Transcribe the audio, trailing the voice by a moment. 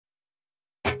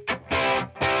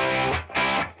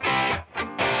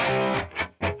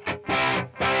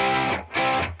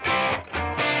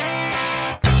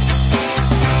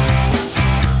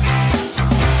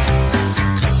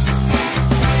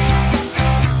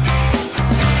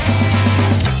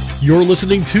You're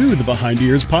listening to the Behind the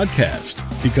Ears podcast,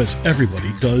 because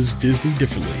everybody does Disney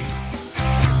differently.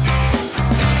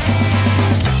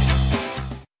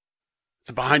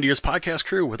 The Behind the Ears podcast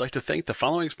crew would like to thank the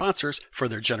following sponsors for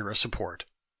their generous support.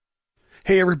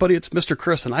 Hey everybody, it's Mr.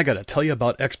 Chris, and I gotta tell you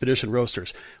about Expedition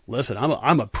Roasters. Listen,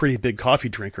 I'm a pretty big coffee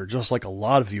drinker, just like a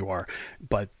lot of you are,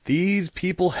 but these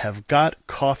people have got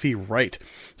coffee right.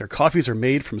 Their coffees are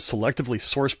made from selectively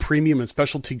sourced premium and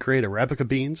specialty grade Arabica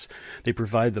beans. They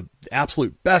provide the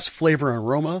absolute best flavor and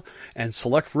aroma, and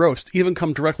select roasts even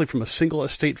come directly from a single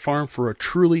estate farm for a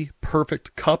truly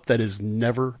perfect cup that is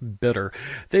never bitter.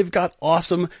 They've got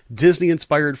awesome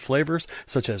Disney-inspired flavors,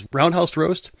 such as Roundhouse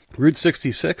Roast, Route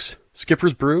 66,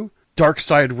 Skipper's Brew, Dark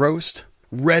Side Roast,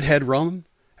 Redhead Rum,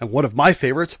 and one of my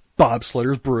favorites,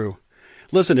 Bobsledder's Brew.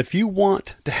 Listen, if you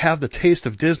want to have the taste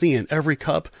of Disney in every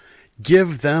cup,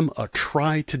 give them a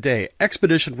try today.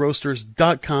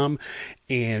 ExpeditionRoasters.com,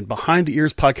 and Behind the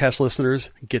Ears podcast listeners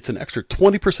gets an extra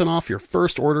 20% off your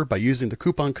first order by using the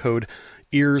coupon code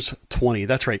EARS20.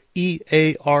 That's right,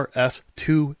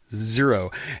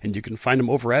 EARS20. And you can find them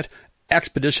over at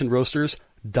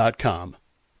ExpeditionRoasters.com.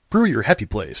 Brew your happy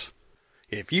place.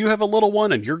 If you have a little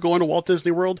one and you're going to Walt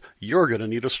Disney World, you're going to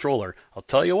need a stroller. I'll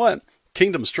tell you what,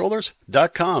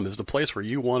 KingdomStrollers.com is the place where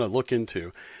you want to look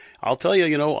into. I'll tell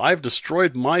you, I've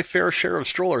destroyed my fair share of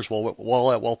strollers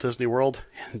while at Walt Disney World,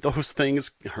 and those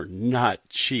things are not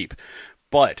cheap.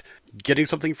 But getting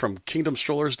something from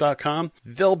KingdomStrollers.com,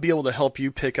 they'll be able to help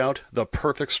you pick out the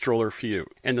perfect stroller for you.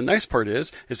 And the nice part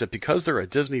is that because they're a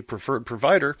Disney preferred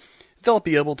provider, they'll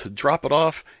be able to drop it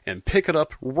off and pick it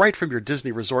up right from your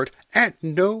Disney resort at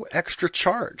no extra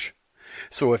charge.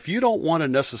 So if you don't want to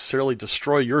necessarily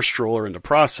destroy your stroller in the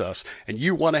process, and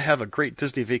you want to have a great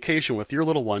Disney vacation with your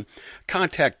little one,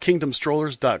 contact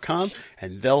KingdomStrollers.com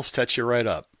and they'll set you right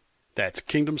up. That's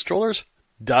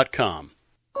KingdomStrollers.com.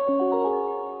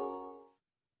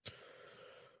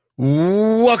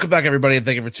 Welcome back, everybody, and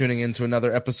thank you for tuning in to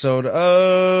another episode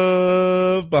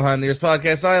of Behind the Ears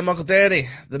podcast. I am Uncle Danny,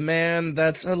 the man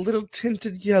that's a little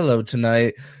tinted yellow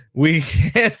tonight. We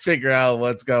can't figure out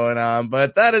what's going on,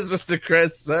 but that is Mr.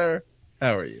 Chris, sir.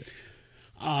 How are you?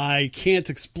 I can't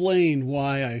explain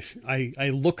why I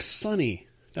look sunny.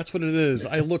 That's what it is.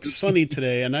 I look sunny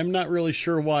today, and I'm not really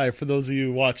sure why. For those of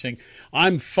you watching,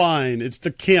 I'm fine. It's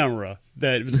the camera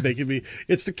that is making me.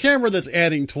 It's the camera that's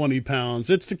adding 20 pounds.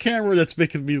 It's the camera that's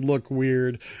making me look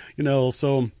weird.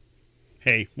 So,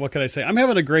 hey, what can I say? I'm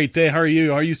having a great day. How are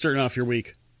you? How are you starting off your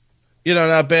week?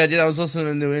 Not bad. I was listening to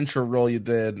the new intro roll you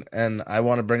did, and I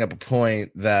want to bring up a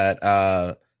point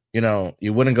that,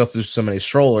 you wouldn't go through so many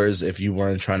strollers if you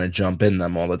weren't trying to jump in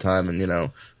them all the time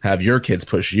and, have your kids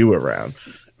push you around.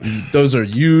 Those are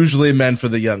usually meant for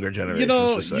the younger generation.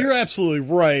 You're absolutely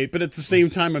right. But at the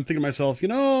same time, I'm thinking to myself,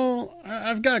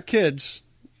 I've got kids.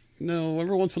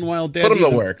 Every once in a while, Dad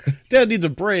needs a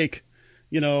break.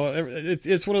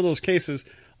 It's one of those cases.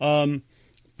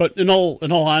 But in all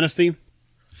honesty,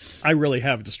 I really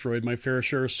have destroyed my fair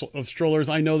share of strollers.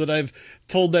 I know that I've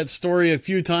told that story a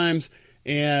few times,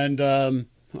 and I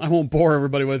won't bore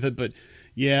everybody with it. But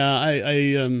yeah,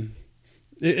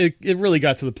 It really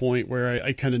got to the point where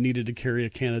I kind of needed to carry a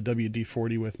can of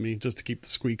WD-40 with me just to keep the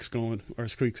squeaks going, or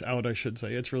squeaks out, I should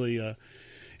say. It's really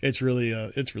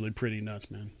pretty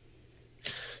nuts, man.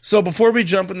 So before we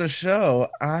jump in the show,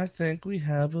 I think we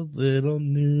have a little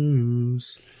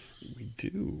news.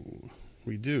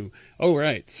 We do. Oh,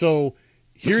 right. So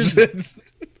here's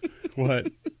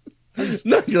what.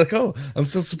 No, you're like, oh, I'm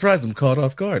so surprised. I'm caught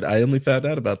off guard. I only found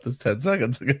out about this 10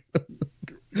 seconds ago.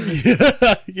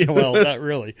 Yeah, well, not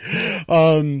really.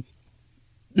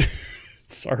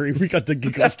 Sorry, we got the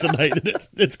giggles tonight, and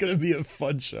it's going to be a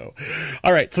fun show.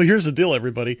 All right, so here's the deal,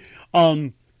 everybody.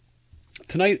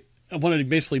 Tonight, I wanted to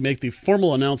basically make the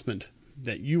formal announcement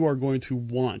that you are going to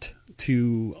want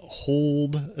to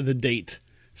hold the date.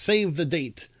 Save the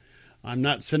date. I'm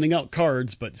not sending out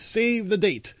cards, but save the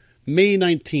date. May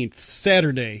 19th,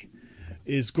 Saturday,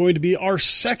 is going to be our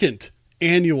second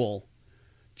annual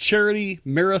charity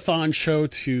marathon show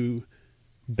to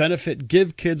benefit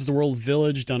Give Kids the World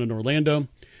Village down in Orlando,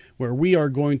 where we are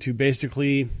going to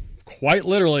basically, quite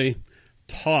literally,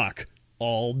 talk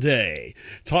all day.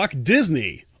 Talk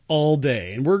Disney all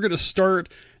day. And we're going to start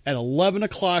at 11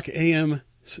 o'clock a.m.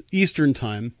 Eastern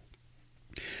Time.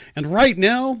 And right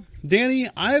now, Danny,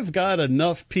 I've got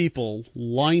enough people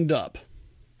lined up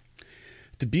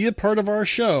to be a part of our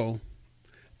show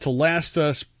to last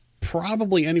us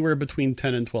probably anywhere between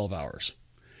 10 and 12 hours.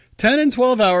 10 and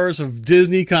 12 hours of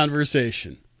Disney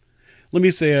conversation. Let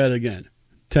me say that again.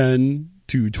 10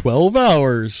 to 12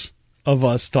 hours of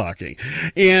us talking.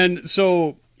 And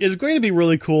so is going to be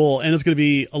really cool, and it's going to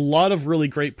be a lot of really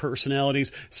great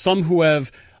personalities. Some who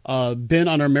have been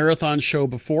on our marathon show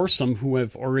before, some who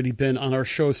have already been on our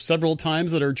show several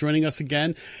times that are joining us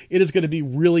again. It is going to be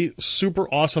really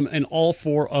super awesome and all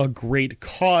for a great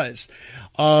cause.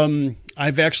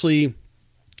 I've actually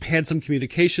had some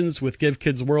communications with Give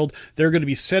Kids World. They're going to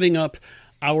be setting up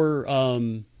our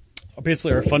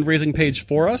basically our fundraising page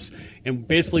for us. And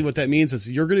basically what that means is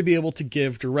you're going to be able to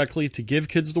give directly to Give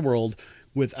Kids the World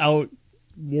without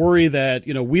worry that,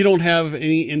 you know, we don't have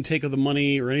any intake of the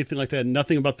money or anything like that.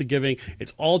 Nothing about the giving.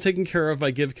 It's all taken care of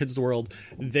by Give Kids the World.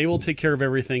 They will take care of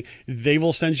everything. They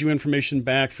will send you information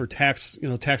back for tax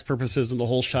purposes and the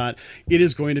whole shot. It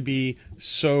is going to be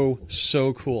so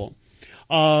cool.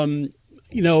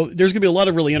 You know, there's going to be a lot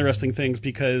of really interesting things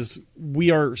because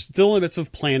we are still in the midst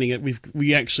of planning it.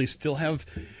 We actually still have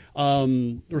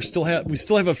we still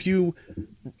have a few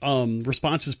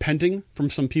responses pending from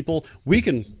some people. We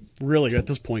can really at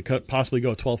this point possibly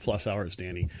go 12 plus hours,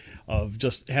 Danny, of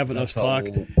just having us talk.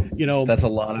 You know, that's a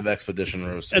lot of Expedition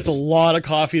Roasters. That's a lot of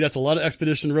coffee. That's a lot of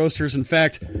Expedition Roasters. In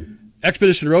fact,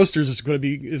 Expedition Roasters is going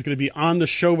to be on the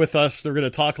show with us. They're going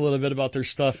to talk a little bit about their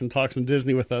stuff and talk some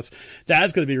Disney with us.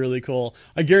 That's going to be really cool.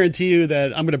 I guarantee you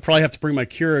that I'm going to probably have to bring my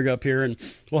Keurig up here, and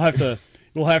we'll have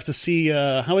to see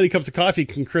how many cups of coffee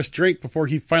can Chris drink before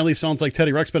he finally sounds like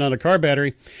Teddy Ruxpin on a car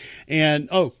battery. And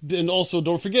also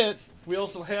don't forget, we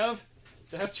also have,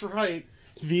 that's right,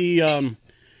 the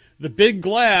big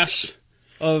glass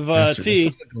of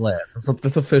tea.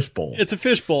 That's a fishbowl. It's a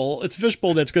fishbowl. It's a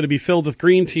fishbowl that's going to be filled with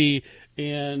green tea,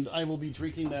 and I will be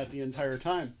drinking that the entire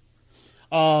time.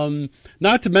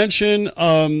 Not to mention,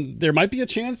 there might be a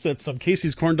chance that some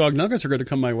Casey's corn dog nuggets are going to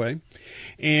come my way,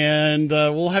 and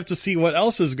we'll have to see what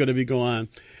else is going to be going on.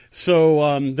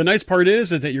 So the nice part is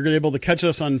that you're going to be able to catch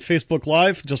us on Facebook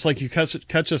Live, just like you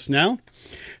catch us now.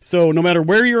 So no matter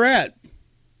where you're at,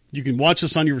 you can watch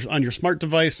us on your smart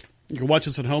device. You can watch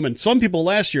us at home. And some people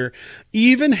last year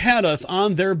even had us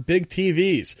on their big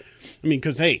TVs. I mean,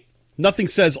 because, hey, nothing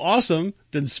says awesome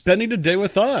than spending a day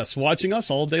with us, watching us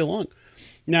all day long.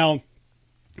 Now, I'm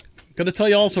going to tell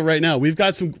you also right now, we've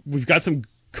got some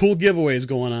cool giveaways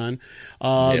going on.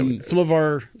 Some of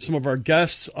our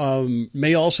guests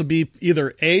may also be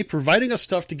either A, providing us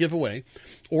stuff to give away,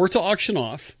 or to auction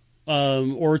off,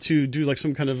 or to do like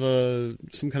some kind of a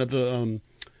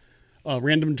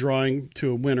random drawing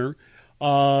to a winner.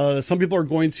 Some people are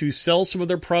going to sell some of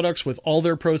their products with all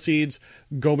their proceeds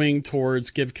going towards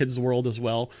Give Kids the World as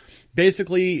well.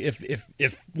 Basically,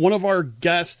 if one of our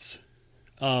guests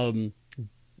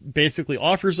basically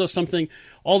offers us something,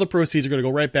 all the proceeds are going to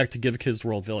go right back to Give Kids the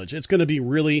World Village. It's going to be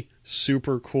really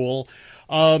super cool.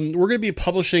 We're going to be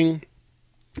publishing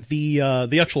the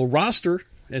actual roster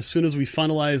as soon as we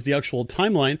finalize the actual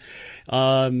timeline.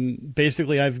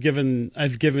 Basically, I've given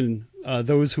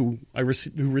those who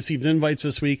received invites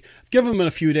this week, give them a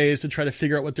few days to try to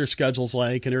figure out what their schedule's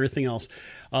like and everything else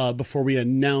before we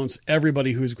announce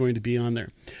everybody who's going to be on there.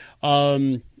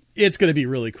 It's going to be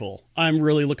really cool. I'm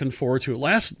really looking forward to it.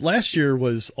 Last year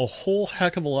was a whole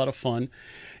heck of a lot of fun,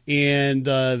 and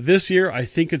this year I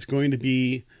think it's going to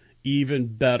be even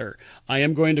better. I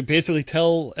am going to basically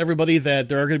tell everybody that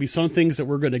there are going to be some things that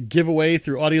we're going to give away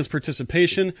through audience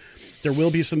participation. There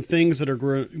will be some things that are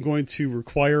going to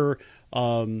require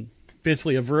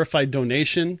basically a verified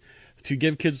donation to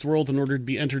Give Kids the World in order to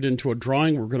be entered into a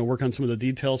drawing. We're going to work on some of the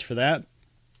details for that.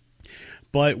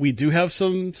 But we do have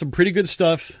some pretty good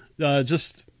stuff,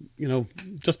 just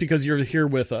because you're here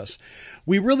with us.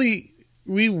 We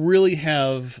really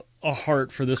have a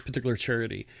heart for this particular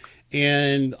charity.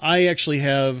 And I actually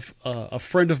have a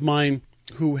friend of mine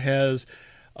who has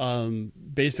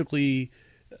basically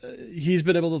he's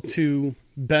been able to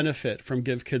benefit from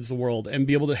Give Kids the World and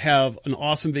be able to have an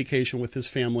awesome vacation with his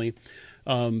family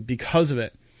because of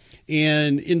it.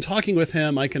 And in talking with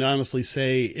him, I can honestly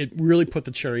say it really put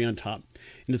the cherry on top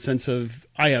in the sense of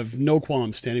I have no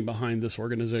qualms standing behind this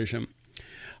organization.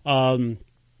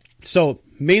 So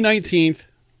May 19th,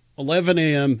 11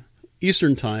 a.m.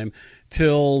 Eastern time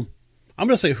till, I'm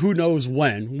going to say who knows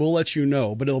when. We'll let you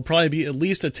know, but it'll probably be at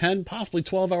least a 10, possibly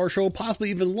 12-hour show, possibly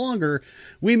even longer.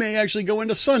 We may actually go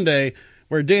into Sunday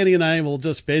where Danny and I will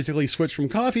just basically switch from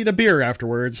coffee to beer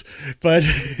afterwards. But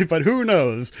who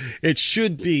knows? It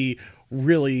should be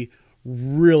really,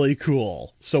 really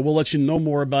cool. So we'll let you know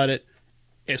more about it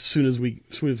as soon as we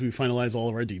finalize all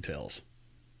of our details.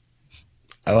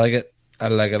 I like it. I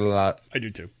like it a lot. I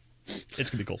do too. It's going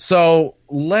to be cool. So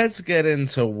let's get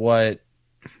into what,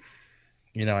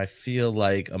 I feel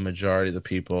like a majority of the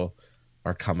people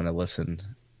are coming to listen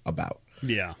about.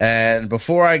 Yeah. And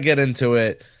before I get into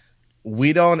it,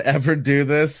 we don't ever do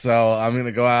this, so I'm going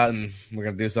to go out and we're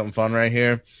going to do something fun right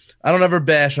here. I don't ever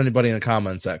bash anybody in the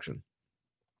comment section.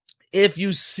 If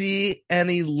you see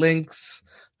any links,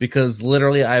 because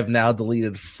literally I have now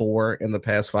deleted 4 in the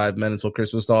past 5 minutes while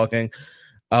Chris was talking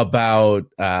about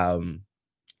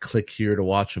click here to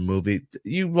watch a movie.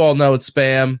 You all know it's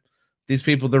spam. These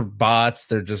people, they're bots.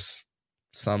 They're just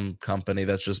some company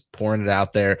that's just pouring it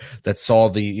out there that saw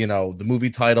the movie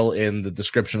title in the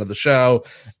description of the show,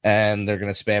 and they're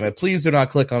going to spam it. Please do not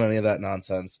click on any of that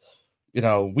nonsense. We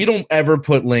don't ever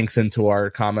put links into our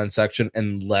comment section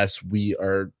unless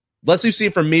you see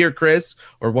it from me or Chris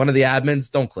or one of the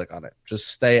admins. Don't click on it. Just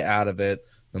stay out of it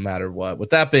no matter what. With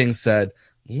that being said,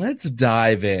 let's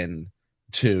dive in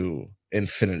to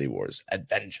Infinity Wars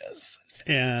Avengers.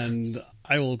 And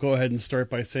I will go ahead and start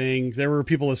by saying there were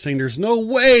people saying there's no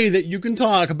way that you can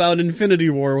talk about Infinity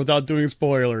War without doing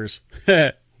spoilers.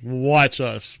 Watch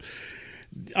us.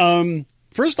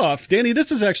 First off, Danny,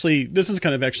 this is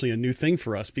kind of actually a new thing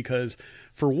for us, because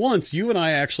for once you and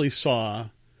I actually saw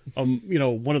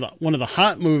one of the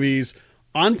hot movies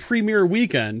on premiere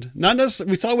weekend. Not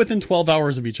necessarily, we saw it within 12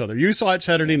 hours of each other. You saw it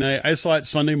Saturday night. I saw it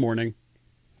Sunday morning.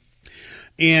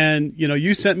 And,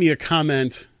 you sent me a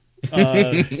comment.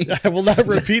 I will not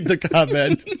repeat the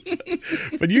comment,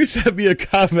 but you sent me a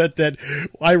comment that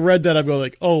I read that I'm going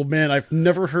like, oh man, I've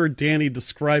never heard Danny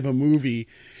describe a movie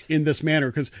in this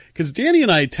manner. Cause Danny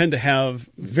and I tend to have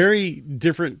very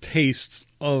different tastes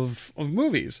of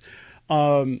movies.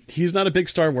 He's not a big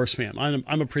Star Wars fan.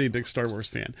 I'm a pretty big Star Wars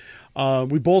fan.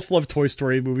 We both love Toy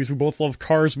Story movies. We both love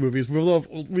Cars movies. We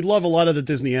love a lot of the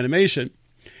Disney animation.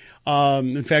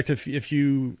 In fact, if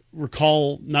you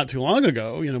recall not too long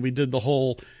ago, we did the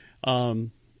whole, our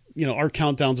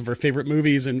countdowns of our favorite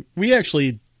movies, and we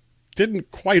actually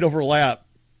didn't quite overlap.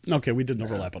 Okay. We didn't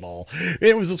overlap at all.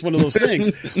 It was just one of those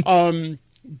things.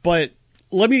 But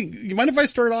you mind if I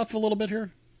start off a little bit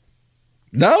here?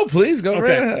 No, please go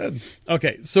right ahead.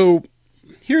 Okay, so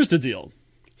here's the deal.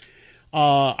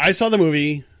 I saw the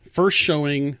movie first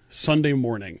showing Sunday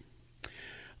morning.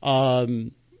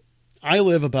 I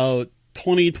live about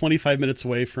 20-25 minutes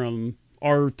away from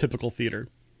our typical theater.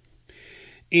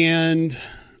 And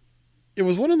it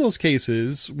was one of those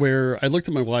cases where I looked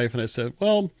at my wife and I said,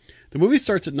 well, the movie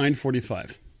starts at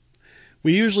 9:45.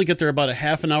 We usually get there about a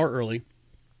half an hour early.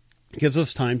 It gives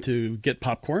us time to get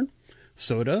popcorn,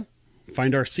 soda,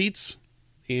 find our seats,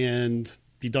 and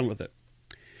be done with it.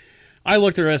 I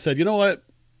looked at her and I said, you know what?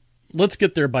 Let's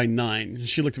get there by 9. And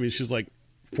she looked at me and she's like,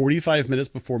 45 minutes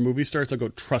before movie starts? I go,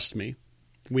 trust me,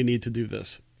 we need to do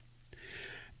this.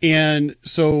 And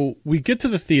so we get to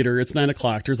the theater. It's 9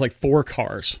 o'clock. There's like 4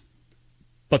 cars,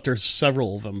 but there's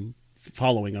several of them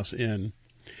following us in.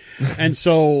 And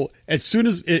so as soon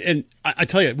as, and I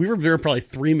tell you, we were there probably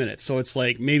 3 minutes. So it's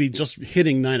like maybe just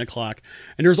hitting 9 o'clock.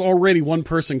 And there's already one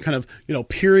person kind of,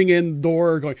 peering in the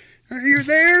door going, are you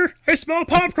there? I smell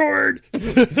popcorn. Are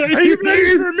you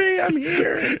ready for me? I'm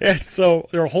here. And so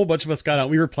there were a whole bunch of us got out.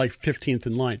 We were like 15th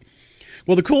in line.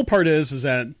 Well, the cool part is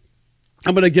that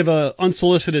I'm going to give a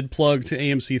unsolicited plug to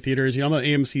AMC theaters. I'm an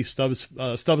AMC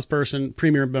Stubs person,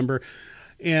 premium member.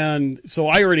 And so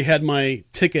I already had my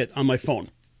ticket on my phone.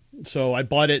 So I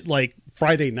bought it like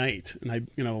Friday night, and I,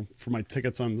 for my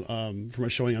tickets for my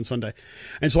showing on Sunday.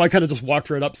 And so I kind of just walked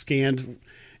right up, scanned.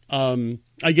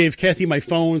 I gave Kathy my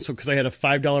phone, because I had a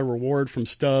 $5 reward from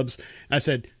Stubbs. And I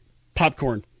said,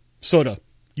 popcorn, soda.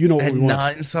 You know what we want.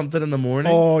 At 9 something in the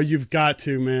morning. Oh, you've got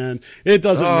to, man. It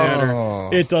doesn't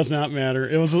matter. It does not matter.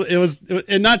 It was,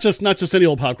 and not just any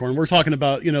old popcorn. We're talking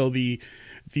about, the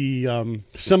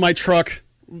semi truck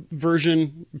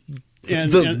version.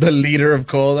 And the liter of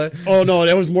cola. Oh no,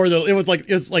 it was more than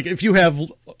it's like if you have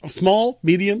small,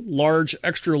 medium, large,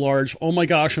 extra large. Oh my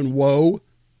gosh, and whoa,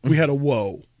 we had a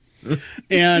whoa,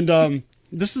 and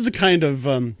this is the kind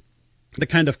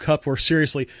of cup where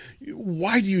seriously,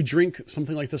 why do you drink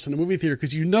something like this in a movie theater?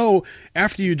 Because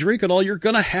after you drink it all, you're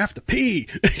gonna have to pee,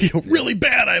 really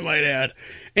bad, I might add.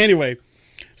 Anyway,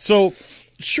 so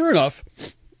sure enough.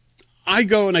 I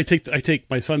go and I take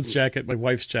my son's jacket, my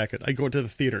wife's jacket. I go to the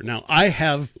theater. Now, I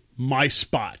have my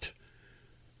spot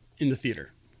in the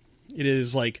theater. It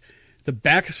is like the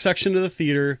back section of the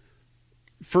theater,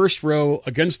 first row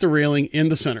against the railing in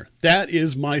the center. That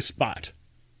is my spot.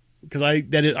 Because I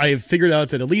have figured out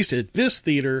that at least at this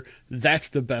theater, that's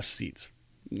the best seats.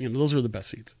 Those are the best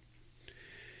seats.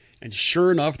 And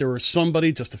sure enough, there was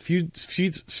somebody just a few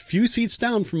seats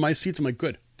down from my seats. I'm like,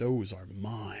 good, those are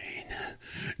mine.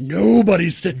 Nobody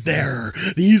sit there.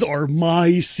 These are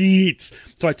my seats.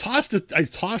 So I tossed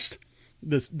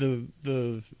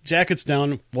the jackets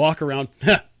down, walk around.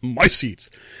 my seats.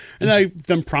 And I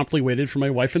then promptly waited for my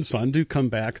wife and son to come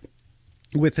back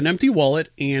with an empty wallet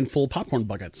and full popcorn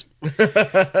buckets.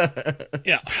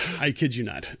 Yeah, I kid you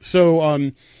not.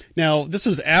 So now this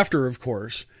is after, of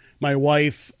course, my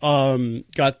wife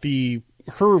got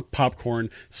her popcorn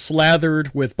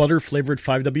slathered with butter-flavored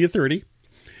 5W30.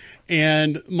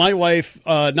 And my wife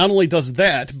not only does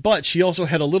that, but she also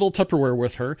had a little Tupperware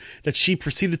with her that she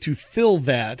proceeded to fill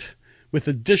that with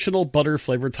additional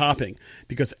butter-flavored topping.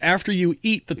 Because after you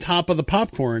eat the top of the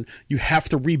popcorn, you have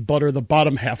to re-butter the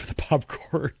bottom half of the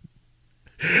popcorn.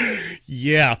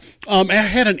 Yeah. I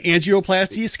had an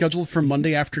angioplasty scheduled for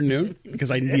Monday afternoon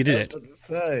because I needed it.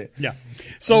 Yeah.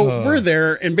 So we're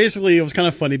there, and basically it was kind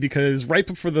of funny because right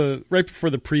before the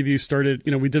preview started,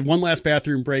 we did one last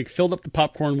bathroom break, filled up the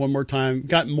popcorn one more time,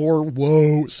 got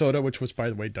more soda, which was, by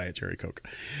the way, Diet Cherry Coke,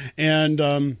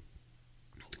 and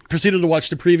proceeded to watch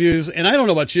the previews. And I don't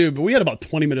know about you, but we had about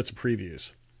 20 minutes of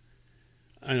previews.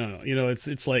 I don't know.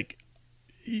 It's like,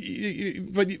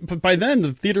 but by then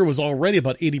the theater was already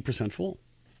about 80% full.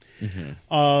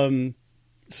 Mm-hmm.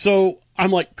 So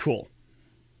I'm like, cool.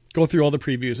 Go through all the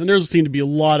previews, and there seemed to be a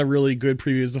lot of really good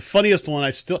previews. The funniest one,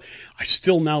 I still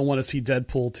now want to see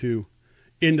Deadpool 2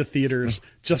 in the theaters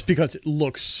just because it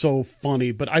looks so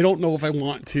funny. But I don't know if I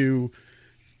want to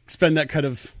spend that kind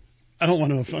of. I don't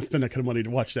want to spend that kind of money to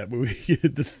watch that movie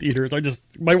in the theaters.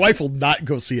 My wife will not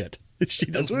go see it. She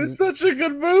doesn't. It's such a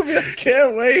good movie. I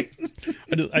can't wait.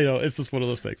 I know. It's just one of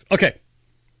those things. Okay.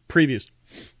 Previews.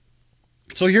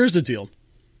 So here's the deal.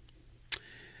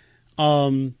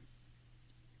 I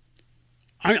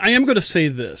am going to say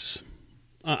this.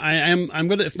 I'm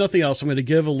going to, if nothing else, I'm going to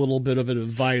give a little bit of an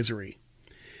advisory.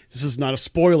 This is not a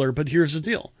spoiler, but here's the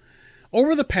deal.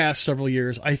 Over the past several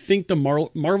years, I think the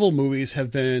Marvel movies have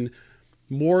been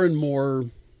more and more,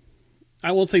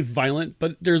 I won't say violent,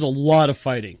 but there's a lot of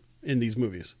fighting in these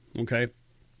movies. Okay.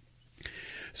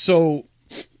 So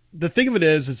the thing of it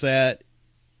is that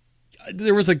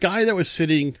there was a guy that was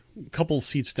sitting a couple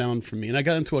seats down from me, and I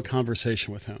got into a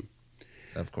conversation with him.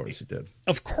 Of course you did.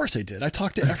 Of course I did. I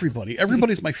talk to everybody.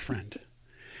 Everybody's my friend.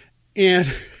 And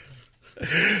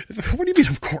what do you mean,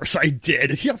 of course I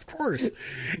did? Yeah, of course.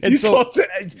 And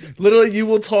literally, you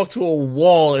will talk to a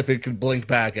wall if it can blink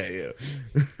back at you.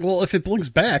 Well, if it blinks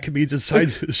back, it means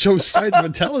it shows signs of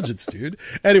intelligence, dude.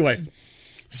 Anyway,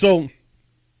 so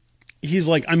he's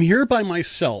like, I'm here by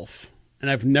myself,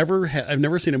 and I've never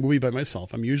seen a movie by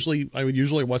myself. I would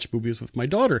usually watch movies with my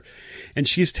daughter, and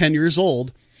she's 10 years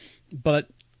old, but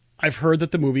I've heard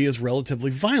that the movie is relatively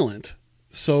violent.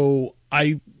 So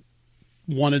I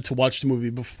wanted to watch the movie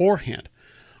beforehand.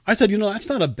 I said, that's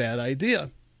not a bad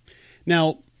idea.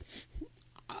 Now,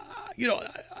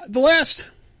 the last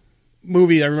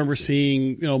movie I remember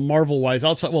seeing, Marvel-wise,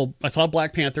 I saw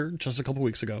Black Panther just a couple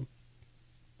weeks ago.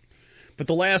 But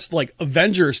the last,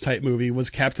 Avengers type movie was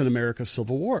Captain America: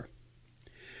 Civil War.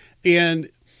 And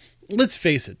let's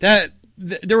face it,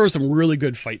 there were some really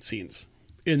good fight scenes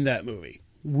in that movie.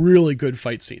 Really good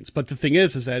fight scenes. But the thing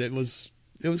is that it was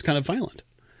kind of violent.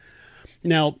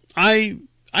 Now, I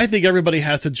think everybody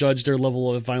has to judge their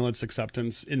level of violence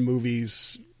acceptance in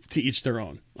movies to each their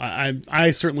own.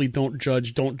 I certainly don't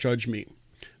judge me.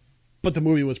 But the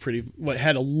movie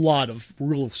had a lot of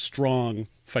real strong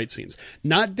fight scenes.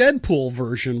 Not Deadpool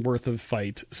version worth of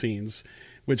fight scenes,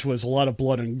 which was a lot of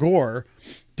blood and gore.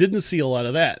 Didn't see a lot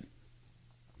of that.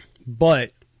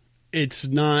 But it's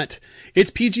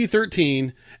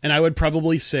PG-13, and I would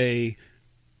probably say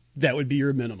that would be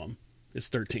your minimum. It's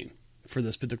 13 for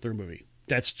this particular movie.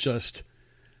 That's just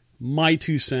my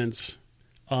 2 cents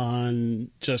on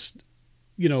just,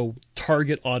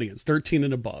 target audience, 13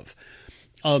 and above.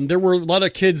 There were a lot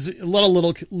of kids, a lot of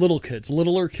littler kids,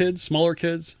 smaller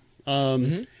kids.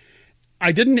 The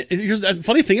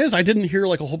funny thing is, I didn't hear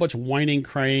a whole bunch of whining,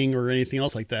 crying, or anything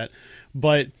else like that.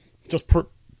 But just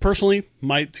personally,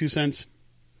 my 2 cents,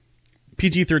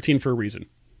 PG-13 for a reason.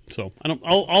 So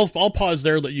I'll pause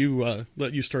there. Let you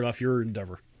start off your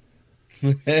endeavor.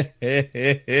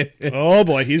 Oh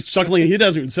boy, he's chuckling. He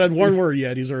hasn't even said one word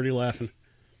yet. He's already laughing.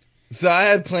 So I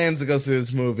had plans to go see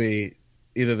this movie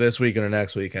either this weekend or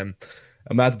next weekend.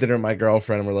 I'm out to dinner with my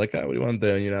girlfriend, and we're like, "Oh, what do you want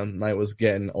to do?" Night was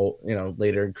getting old,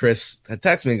 later. And Chris had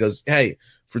texted me and goes, "Hey,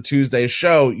 for Tuesday's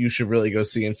show, you should really go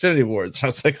see Infinity Wars." I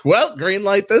was like, "Well, green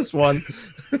light this one."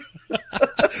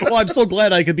 Well, I'm so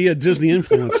glad I could be a Disney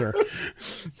influencer.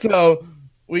 So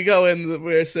we go in,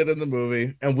 we're sitting in the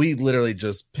movie, and we literally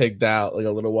just pigged out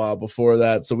a little while before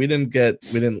that. So we didn't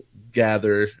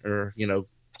gather or,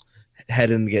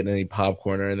 head in and get any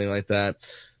popcorn or anything like that.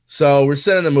 So we're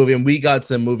sitting in the movie, and we got to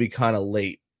the movie kind of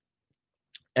late.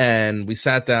 And we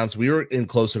sat down, so we were in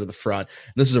closer to the front.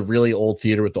 This is a really old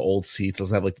theater with the old seats. It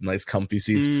doesn't have like the nice comfy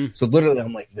seats. So literally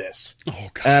I'm like this. Oh,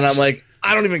 gosh. And I'm like,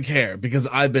 I don't even care because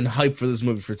I've been hyped for this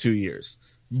movie for 2 years.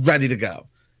 Ready to go.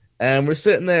 And we're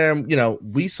sitting there, you know,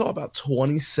 we saw about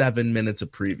 27 minutes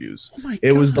of previews. Oh my gosh.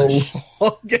 It was the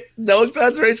longest, no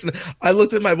exaggeration. I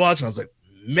looked at my watch and I was like,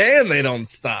 man, they don't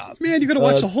stop. Man, you gotta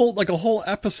watch a whole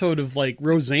episode of like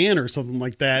Roseanne or something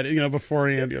like that, you know,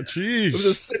 beforehand. Jeez. It was a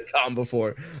sitcom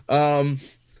before.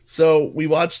 So we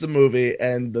watched the movie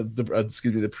and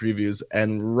the previews,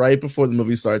 and right before the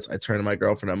movie starts, I turn to my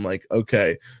girlfriend. I'm like,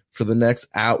 okay, for the next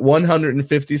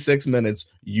 156 minutes,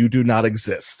 you do not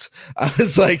exist. I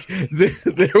was like,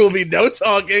 there will be no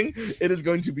talking. It is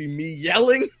going to be me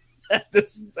yelling at the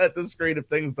screen if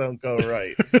things don't go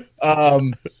right.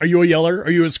 Are you a yeller?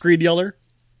 Are you a screen yeller?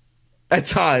 At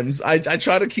times, I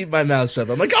try to keep my mouth shut.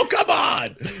 I'm like, oh, come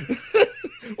on.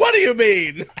 What do you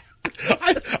mean?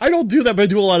 I don't do that, but I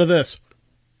do a lot of this.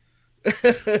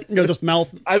 You know, just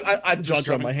mouth. I just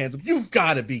rub my hands up. You've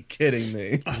got to be kidding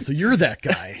me. Oh, so you're that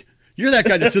guy. You're that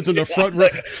guy that sits in the front row.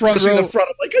 In the front.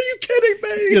 I'm like, are you kidding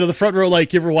me? You know, the front row.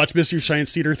 Like, you ever watch Mystery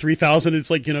Science Theater 3000? It's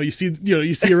like, you see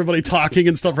everybody talking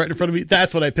and stuff right in front of me.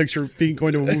 That's what I picture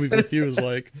going to a movie with you is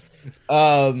like.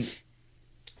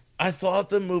 I thought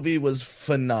the movie was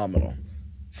phenomenal.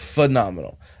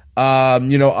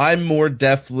 I'm more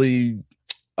definitely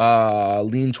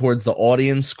lean towards the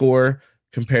audience score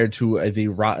compared to the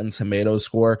Rotten Tomatoes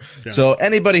score. Yeah. So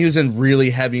anybody who's really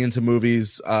heavy into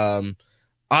movies,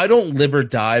 I don't live or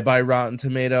die by Rotten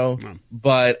Tomato,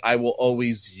 but I will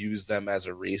always use them as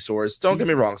a resource. Don't get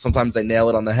me wrong. Sometimes they nail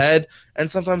it on the head,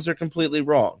 and sometimes they're completely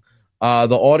wrong.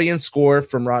 The audience score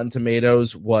from Rotten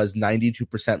Tomatoes was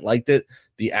 92% liked it.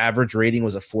 The average rating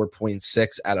was a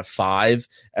 4.6 out of 5.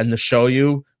 And to show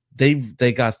you,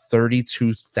 they got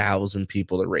 32,000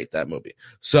 people to rate that movie.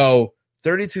 So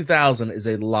 32,000 is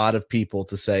a lot of people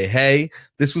to say, hey,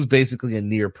 this was basically a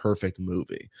near perfect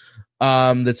movie.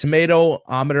 The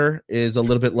tomatometer is a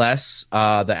little bit less.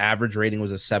 The average rating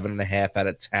was a 7.5 out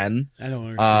of 10. I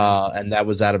don't understand. And that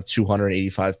was out of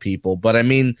 285 people. But I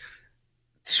mean,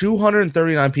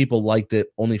 239 people liked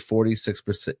it. Only 46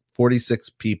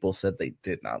 people said they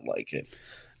did not like it.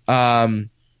 I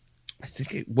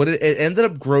think it ended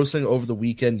up grossing over the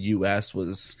weekend US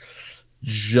was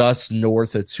just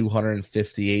north of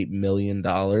 $258 million,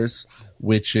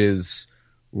 which is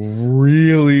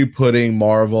really putting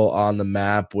Marvel on the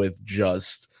map with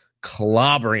just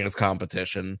clobbering its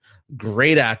competition.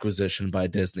 Great acquisition by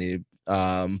Disney.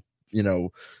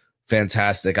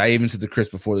 Fantastic. I even said to Chris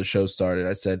before the show started,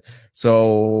 I said,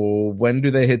 so when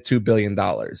do they hit $2 billion?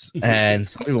 And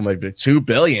some people might be $2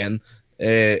 billion.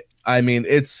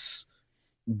 It's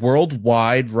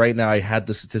worldwide right now. I had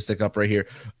the statistic up right here.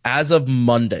 As of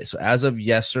Monday, so as of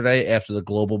yesterday, after the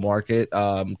global market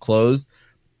closed,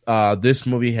 this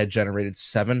movie had generated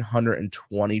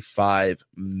 $725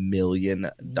 million.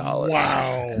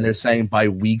 Wow. And they're saying by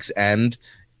week's end,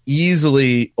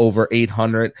 easily over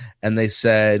 800, and they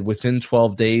said within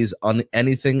 12 days on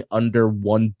anything under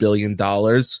 $1 billion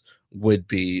would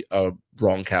be a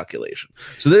wrong calculation.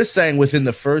 So they're saying within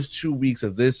the first 2 weeks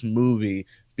of this movie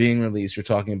being released, you're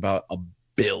talking about $1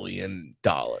 billion.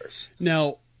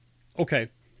 Now, okay,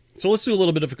 so let's do a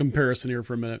little bit of a comparison here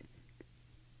for a minute.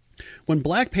 When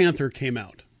Black Panther came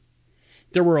out,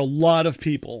 there were a lot of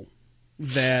people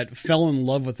that fell in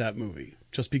love with that movie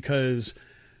just because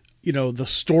the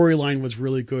storyline was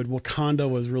really good. Wakanda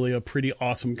was really a pretty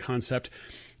awesome concept.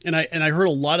 And I heard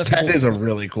a lot of people. That is a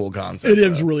really cool concept. It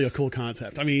is really a cool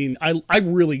concept. I mean, I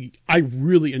really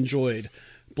enjoyed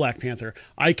Black Panther.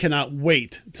 I cannot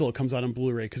wait till it comes out on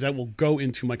Blu-ray because that will go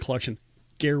into my collection.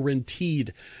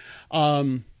 Guaranteed.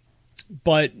 But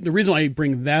the reason why I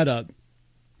bring that up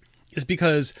is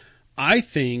because I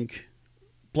think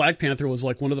Black Panther was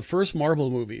like one of the first Marvel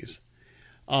movies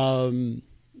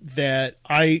that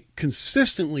I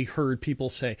consistently heard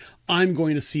people say, I'm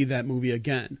going to see that movie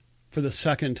again for the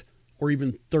second or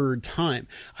even third time.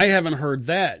 I haven't heard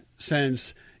that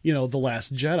since, The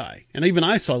Last Jedi. And even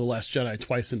I saw The Last Jedi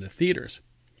twice in the theaters.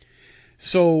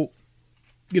 So,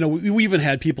 we even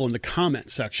had people in the comment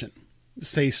section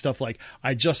say stuff like,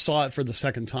 I just saw it for the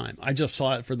second time. I just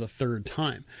saw it for the third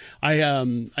time.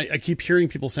 I keep hearing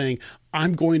people saying,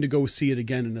 I'm going to go see it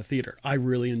again in the theater. I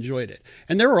really enjoyed it.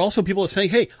 And there were also people that say,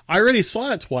 hey, I already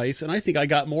saw it twice and I think I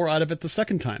got more out of it the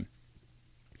second time.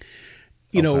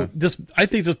 I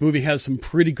think this movie has some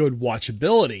pretty good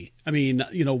watchability. I mean,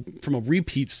 from a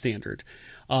repeat standard.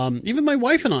 Even my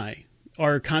wife and I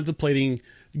are contemplating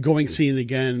going see it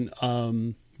again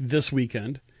this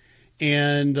weekend.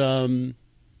 And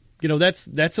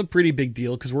That's a pretty big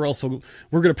deal because we're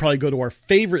going to probably go to our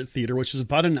favorite theater, which is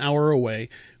about an hour away,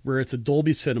 where it's a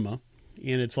Dolby Cinema.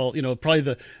 And it's all, probably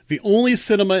the only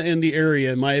cinema in the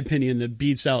area, in my opinion, that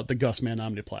beats out the Gus Mann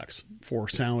Omniplex for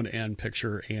sound and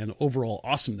picture and overall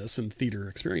awesomeness and theater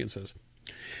experiences.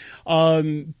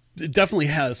 It definitely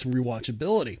has some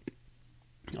rewatchability.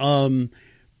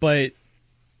 But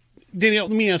Danielle,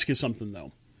 let me ask you something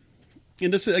though.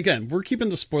 And this is, again, we're keeping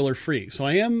the spoiler free. So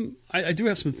I do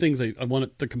have some things I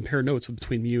want to compare notes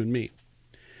between you and me.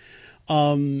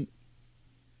 I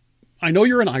know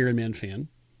you're an Iron Man fan.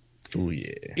 Oh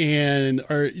yeah. And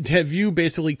have you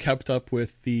basically kept up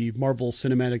with the Marvel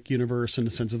Cinematic Universe in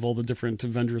the sense of all the different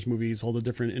Avengers movies, all the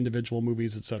different individual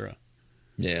movies, etc.?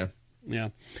 Yeah. Yeah.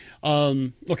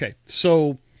 Okay.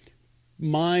 So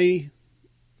my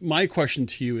question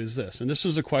to you is this, and this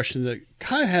is a question that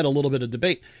kind of had a little bit of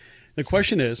debate. The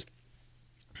question is,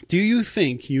 do you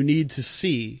think you need to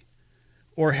see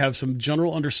or have some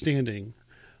general understanding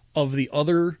of the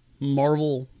other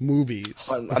Marvel movies?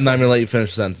 I'm not even going to let you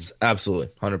finish the sentence. Absolutely.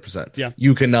 100%. Yeah.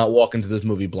 You cannot walk into this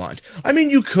movie blind. I mean,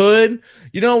 you could.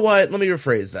 You know what? Let me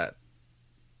rephrase that.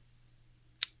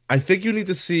 I think you need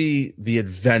to see the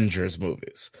Avengers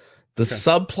movies. The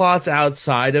subplots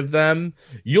outside of them,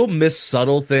 you'll miss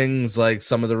subtle things like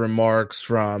some of the remarks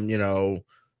from,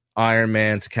 Iron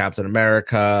Man to Captain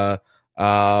America.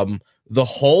 The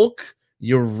Hulk,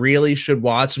 you really should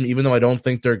watch them, even though I don't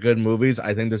think they're good movies.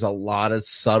 I think there's a lot of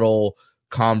subtle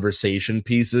conversation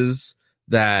pieces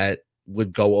that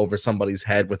would go over somebody's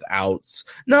head without.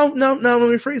 No, let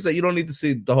me phrase that. You don't need to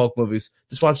see the Hulk movies.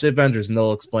 Just watch the Avengers and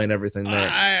they'll explain everything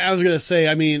there. I was going to say,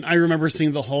 I mean, I remember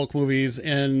seeing the Hulk movies,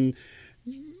 and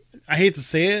I hate to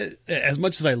say it, as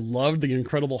much as I loved the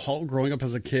Incredible Hulk growing up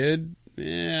as a kid,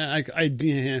 not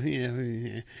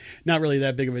really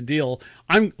that big of a deal.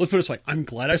 Let's put it this way. I'm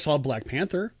glad I saw Black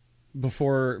Panther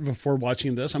before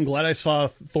watching this. I'm glad I saw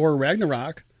Thor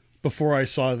Ragnarok before I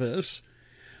saw this.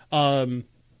 I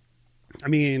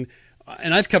mean,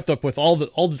 and I've kept up with all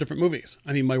the different movies.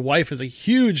 I mean, my wife is a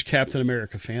huge Captain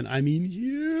America fan. I mean,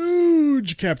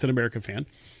 huge Captain America fan.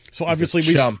 So obviously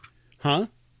He's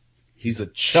a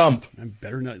chump. I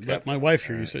better not let my wife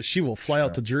hear you say. She will fly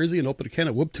out to Jersey and open a can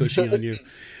of whoop tushy on you.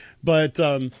 But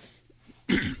yeah,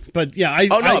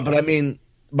 but I mean,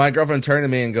 my girlfriend turned to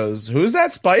me and goes, "Who's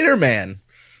that Spider-Man?"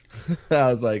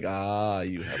 I was like,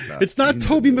 you have not. It's not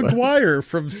Tobey Maguire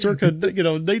from circa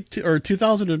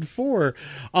 2004.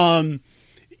 The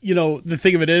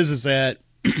thing of it is that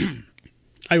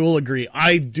I will agree.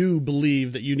 I do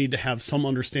believe that you need to have some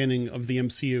understanding of the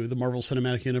MCU, the Marvel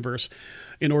Cinematic Universe,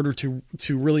 in order to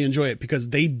really enjoy it, because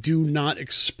they do not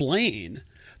explain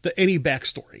any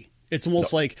backstory. It's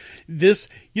almost like this,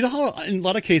 how in a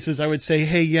lot of cases I would say,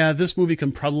 hey, yeah, this movie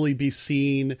can probably be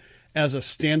seen as a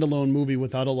standalone movie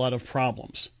without a lot of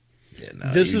problems.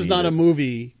 This is not a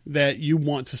movie that you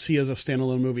want to see as a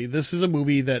standalone movie. This is a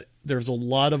movie that there's a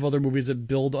lot of other movies that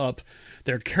build up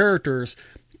their characters,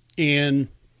 and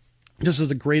this is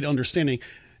a great understanding.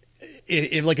 I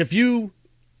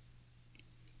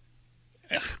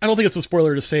don't think it's a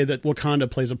spoiler to say that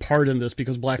Wakanda plays a part in this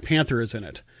because Black Panther is in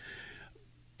it.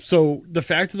 So the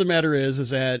fact of the matter is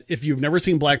that if you've never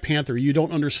seen Black Panther, you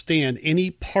don't understand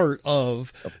any part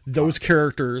of those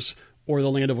characters or the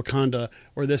land of Wakanda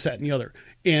or this, that, and the other.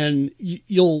 And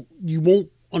you won't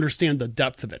understand the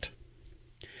depth of it.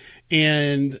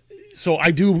 And so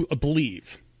I do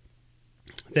believe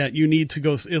that you need to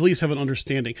go at least have an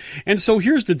understanding. And so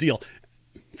here's the deal.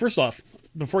 First off,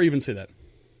 before you even say that,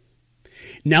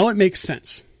 now it makes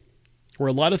sense where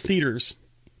a lot of theaters,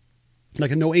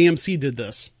 like I know AMC did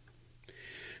this,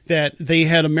 that they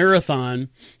had a marathon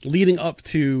leading up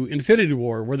to Infinity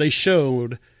War where they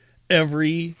showed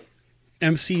every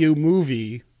MCU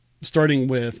movie starting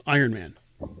with Iron Man.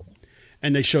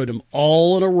 And they showed them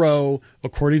all in a row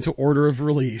according to order of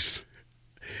release.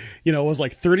 It was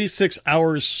like 36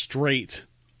 hours straight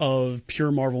of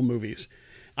pure Marvel movies.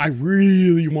 I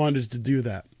really wanted to do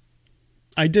that.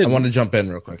 I did. I want to jump in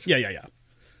real quick. Yeah.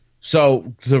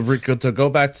 So to go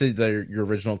back to your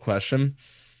original question,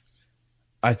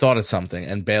 I thought of something,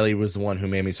 and Bailey was the one who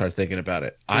made me start thinking about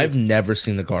it. I've never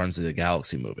seen the Guardians of the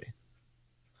Galaxy movie.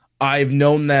 I've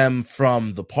known them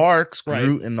from the parks,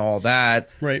 Groot, and all that.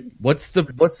 Right. What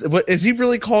is he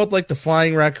really called? Like the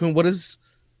flying raccoon? What is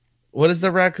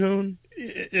the raccoon?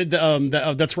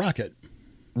 That's Rocket.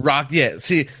 Yeah.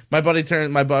 See, my buddy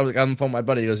on the phone. My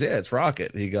buddy goes, "Yeah, it's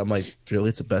Rocket." I'm like, "Really?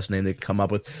 It's the best name they could come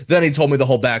up with." Then he told me the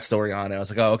whole backstory on it. I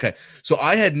was like, "Oh, okay." So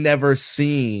I had never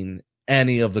seen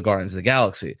any of the Guardians of the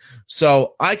Galaxy.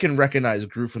 So I can recognize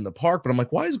Groot from the park, but I'm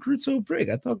like, why is Groot so big?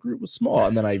 I thought Groot was small.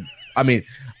 And then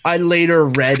I later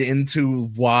read into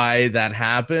why that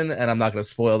happened, and I'm not going to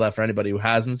spoil that for anybody who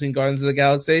hasn't seen Guardians of the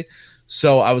Galaxy.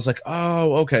 So I was like,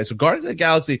 oh, okay. So Guardians of the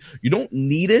Galaxy, you don't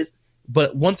need it.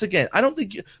 But once again, I don't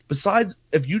think besides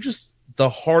if you just the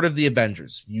heart of the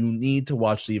Avengers, you need to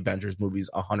watch the Avengers movies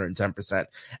 110%.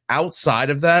 Outside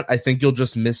of that, I think you'll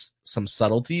just miss some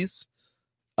subtleties,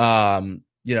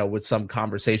 with some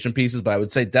conversation pieces. But I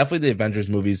would say definitely the Avengers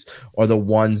movies are the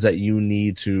ones that you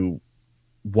need to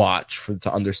watch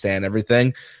to understand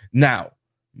everything. Now,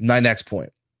 my next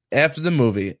point. After the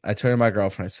movie, I turned to my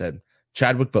girlfriend. I said,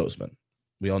 Chadwick Boseman.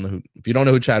 We all know who. If you don't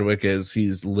know who Chadwick is,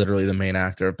 he's literally the main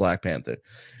actor of Black Panther.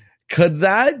 Could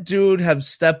that dude have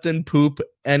stepped in poop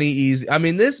any easy? I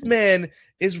mean, this man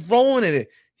is rolling in it.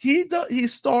 He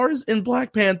stars in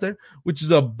Black Panther, which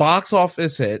is a box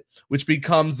office hit, which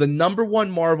becomes the #1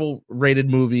 Marvel rated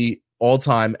movie all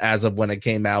time as of when it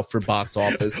came out for box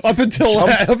office. up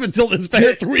until this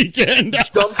past weekend.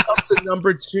 Jumped up to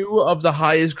 #2 of the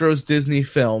highest gross Disney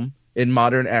film in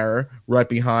modern era, right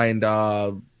behind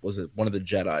was it one of the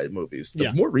Jedi movies?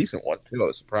 The more recent one, too. I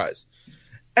was surprised.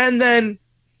 And then,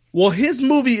 his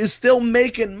movie is still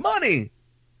making money.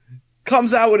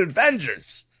 Comes out with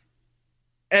Avengers.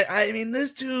 And I mean,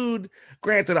 this dude,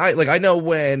 granted, I know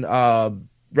when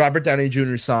Robert Downey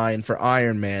Jr. signed for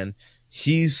Iron Man,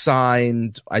 he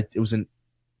signed, it was an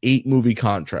 8-movie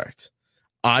contract.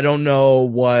 I don't know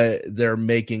what they're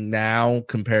making now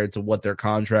compared to what their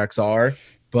contracts are,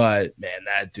 but man,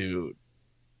 that dude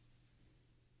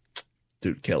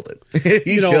killed it.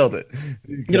 He killed it.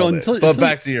 But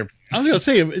back to your. I was gonna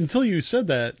say, until you said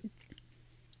that,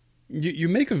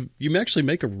 you actually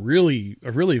make a really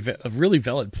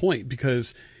valid point,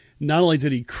 because not only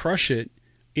did he crush it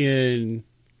in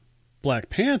Black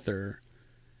Panther,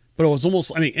 but it was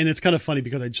almost. I mean, and it's kind of funny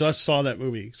because I just saw that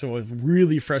movie, so it was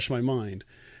really fresh in my mind.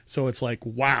 So it's like,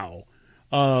 wow,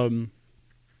 I'll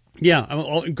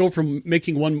go from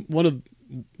making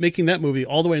making that movie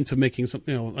all the way into making some,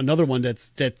 another one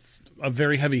that's a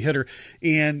very heavy hitter,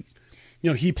 and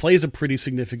he plays a pretty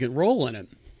significant role in it.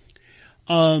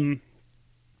 The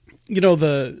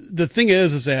thing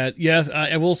is that, yes,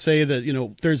 I will say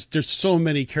that there's so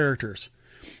many characters,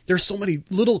 there's so many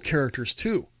little characters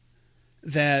too,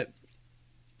 that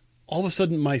all of a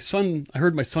sudden I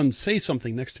heard my son say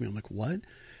something next to me. I'm like, what?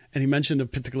 And he mentioned a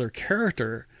particular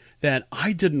character that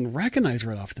I didn't recognize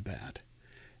right off the bat.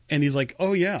 And he's like,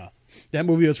 oh yeah, that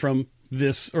movie is from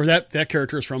this, or that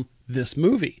character is from this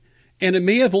movie. And it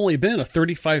may have only been a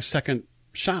 35-second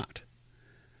shot,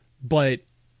 but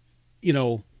it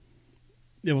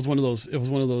was one of those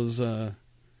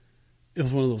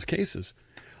cases.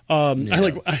 I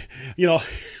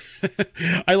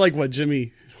like what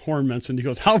Jimmy Horn mentioned. He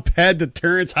goes, how bad did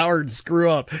Terrence Howard screw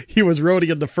up? He was roadie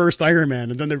in the first Iron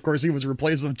Man, and then of course he was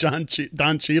replaced with Don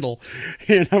Cheadle.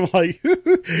 And I'm like,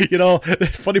 the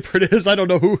funny part is I don't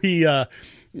know who he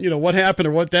what happened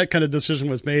or what that kind of decision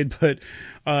was made, but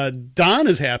Don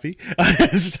is happy.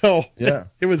 So yeah,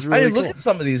 it was really cool. Look at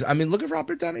some of these. I mean, look at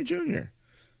Robert Downey Jr.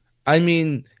 I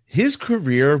mean, his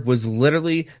career was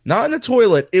literally not in the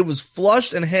toilet. It was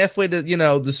flushed and halfway to,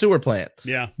 the sewer plant.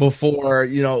 Yeah. Before,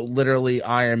 literally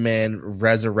Iron Man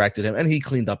resurrected him, and he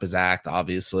cleaned up his act,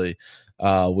 obviously,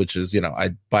 which is,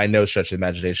 I by no stretch of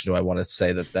imagination do I want to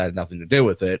say that had nothing to do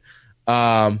with it.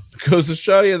 Goes to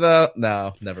show you though.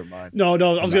 No, never mind. No.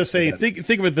 I was going to say, think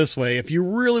of it this way. If you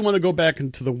really want to go back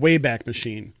into the Wayback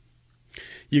Machine,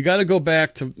 you got to go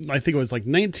back to, I think it was like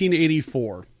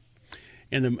 1984.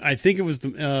 And I think it was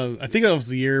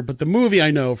the year, but the movie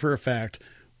I know for a fact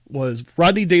was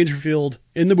Rodney Dangerfield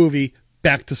in the movie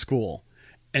Back to School,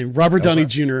 and Robert Downey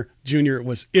Jr.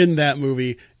 was in that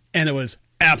movie, and it was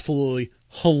absolutely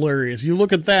hilarious. You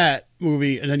look at that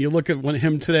movie, and then you look at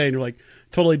him today, and you're like,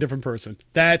 totally different person.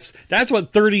 That's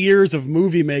what 30 years of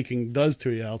movie making does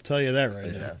to you. I'll tell you that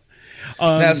right now.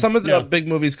 Now, some of the big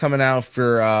movies coming out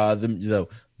for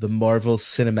the Marvel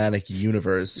Cinematic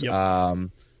Universe.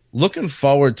 Yep. Looking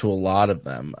forward to a lot of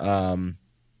them.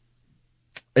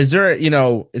 Is there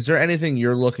anything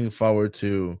you're looking forward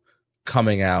to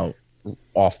coming out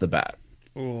off the bat?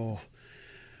 Oh,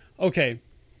 okay.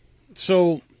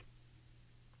 So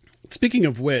speaking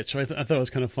of which, I thought it was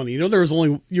kind of funny. There was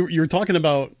only, you were talking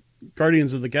about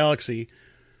Guardians of the Galaxy,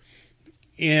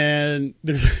 and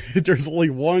there's only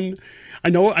one. I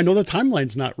know the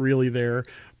timeline's not really there,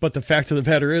 but the fact of the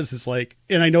matter is, it's like,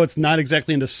 and I know it's not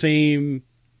exactly in the same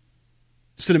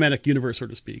cinematic universe, so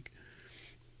to speak.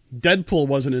 Deadpool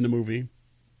wasn't in the movie,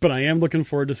 but I am looking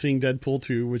forward to seeing Deadpool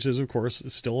 2, which is, of course,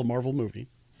 still a Marvel movie.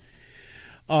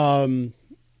 I'll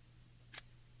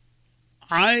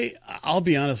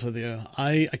be honest with you.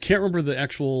 I can't remember the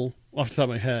actual off the top of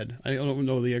my head. I don't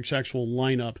know the actual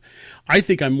lineup. I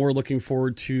think I'm more looking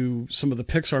forward to some of the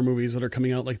Pixar movies that are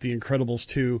coming out, like The Incredibles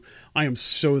 2. I am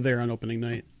so there on opening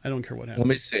night. I don't care what happens. Let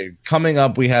me see. Coming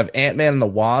up, we have Ant-Man and the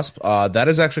Wasp. That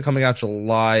is actually coming out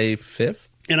July 5th.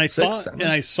 And I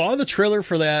saw the trailer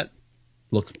for that.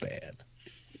 Looks bad.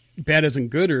 Bad isn't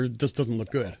good, or just doesn't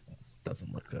look good?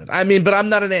 Doesn't look good. I mean, but I'm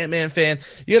not an Ant-Man fan.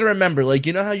 You got to remember, like,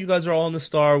 you know how you guys are all into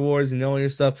Star Wars, you know all your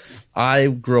stuff? I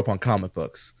grew up on comic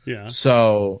books. Yeah.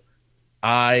 So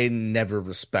I never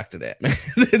respected Ant-Man.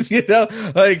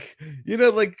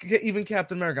 like even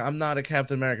Captain America. I'm not a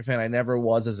Captain America fan. I never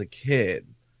was as a kid.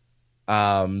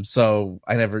 So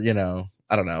I never,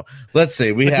 I don't know. Let's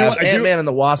see. We have Ant-Man and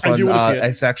the Wasp on,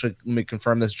 it's actually, let me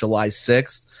confirm this, July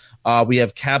 6th. We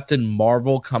have Captain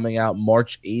Marvel coming out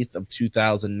March 8th of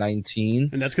 2019.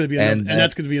 And that's going to be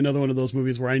that's going to be another one of those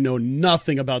movies where I know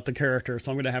nothing about the character,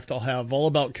 so I'm going to have all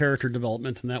about character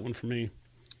development in that one for me.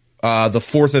 The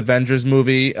fourth Avengers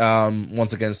movie,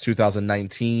 once again, is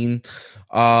 2019.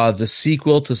 The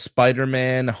sequel to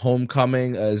Spider-Man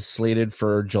Homecoming is slated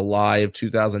for July of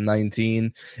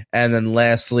 2019. And then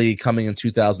lastly, coming in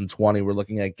 2020, we're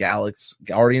looking at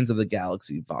Guardians of the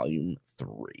Galaxy Volume 3.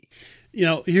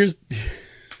 Here's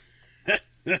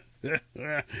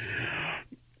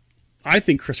I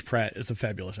think Chris Pratt is a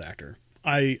fabulous actor.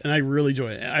 I really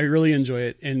enjoy it. I really enjoy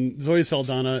it. And Zoe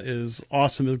Saldana is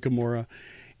awesome as Gamora.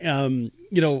 I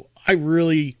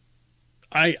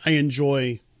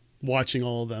enjoy watching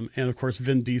all of them. And of course,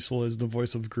 Vin Diesel as the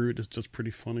voice of Groot is just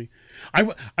pretty funny.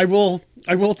 I will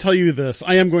tell you this.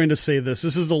 I am going to say this.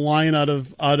 This is a line out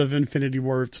of Infinity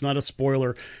War. It's not a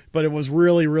spoiler, but it was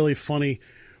really, really funny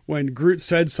when Groot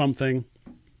said something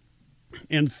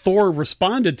and Thor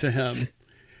responded to him,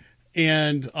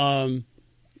 and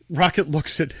Rocket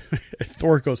looks at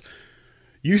Thor, goes,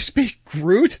 "You speak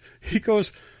Groot?" He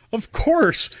goes, "Of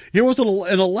course. It was an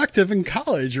elective in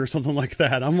college," or something like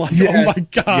that. I'm like, yes. Oh my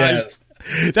gosh. Yes.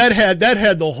 That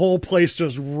had the whole place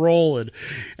just rolling.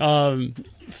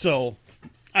 So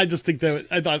I just think that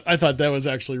I thought that was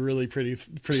actually really pretty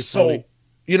funny.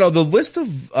 The list of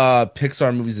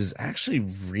Pixar movies is actually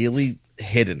really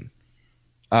hidden.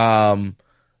 They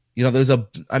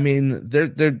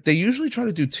usually try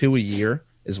to do 2 a year,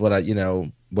 is what I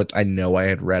know I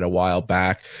had read a while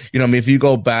back. If you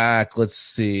go back, let's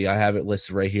see, I have it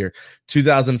listed right here.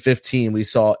 2015, we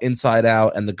saw Inside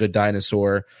Out and The Good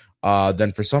Dinosaur.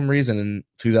 Then for some reason in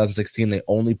 2016, they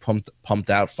only pumped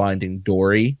out Finding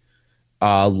Dory.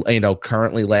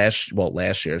 Currently last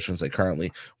year, I shouldn't say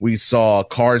currently, we saw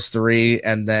Cars 3,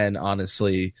 and then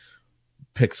honestly,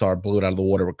 Pixar blew it out of the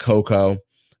water with Coco.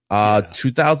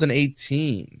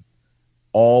 2018,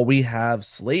 all we have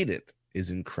slated is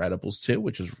Incredibles 2,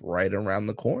 which is right around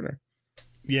the corner.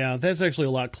 Yeah, that's actually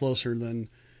a lot closer,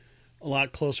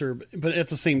 but at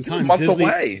the same time,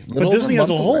 Disney as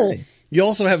a whole, you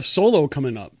also have Solo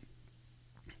coming up.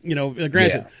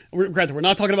 Granted, we're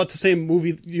not talking about the same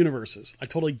movie universes. I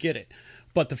totally get it,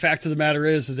 but the fact of the matter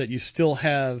is that you still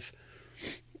have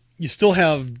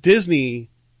Disney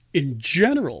in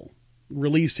general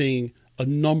releasing a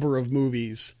number of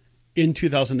movies in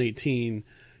 2018.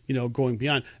 Going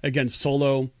beyond, again,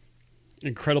 Solo,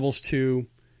 Incredibles 2.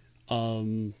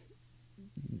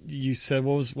 You said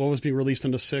what was being released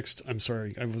on the 6th? I'm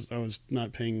sorry, I was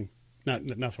not paying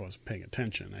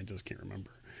attention. I just can't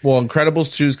remember. Well,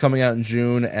 Incredibles 2 is coming out in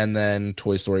June, and then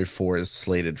Toy Story 4 is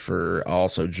slated for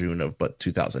also June of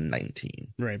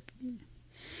 2019. Right.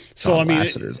 So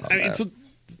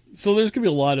so there's gonna be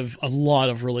a lot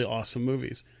of really awesome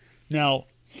movies. Now,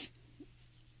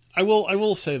 I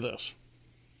will say this.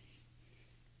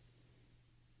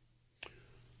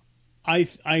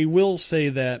 I will say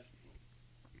that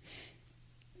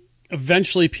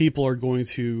eventually people are going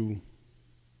to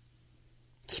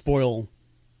spoil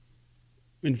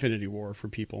Infinity War for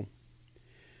people.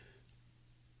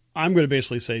 I'm going to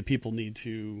basically say people need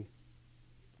to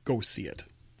go see it,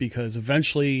 because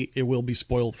eventually it will be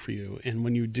spoiled for you. And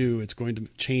when you do, it's going to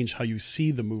change how you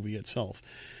see the movie itself.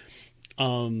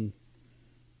 The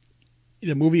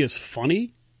movie is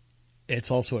funny.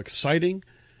 It's also exciting.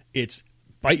 It's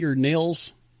bite your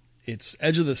nails. It's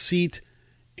edge of the seat.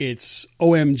 It's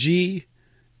OMG.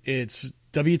 It's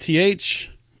WTH.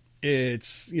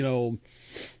 It's,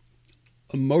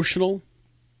 emotional.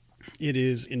 It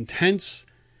is intense,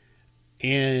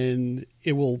 and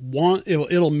it'll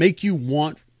make you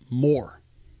want more.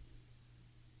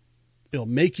 It'll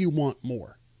make you want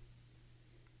more.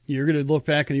 You're going to look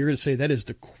back and you're going to say that is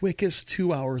the quickest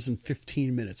 2 hours and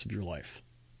 15 minutes of your life.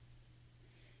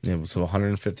 Yeah, so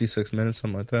 156 minutes,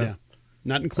 something like that. Yeah,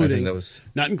 not including that was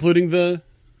not including the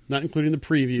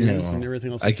previews and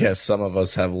everything else. I guess some of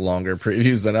us have longer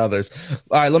previews than others.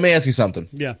 All right, let me ask you something.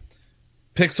 Yeah,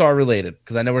 Pixar related,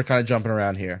 because I know we're kind of jumping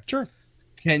around here. Sure.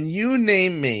 Can you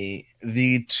name me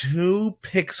the 2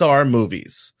 Pixar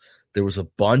movies? There was a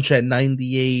bunch at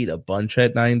 98, a bunch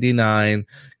at 99.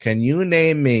 Can you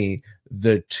name me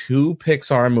the 2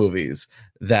 Pixar movies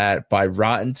that by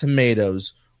Rotten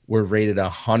Tomatoes were rated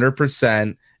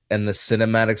 100% and the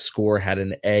cinematic score had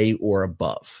an A or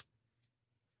above?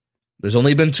 There's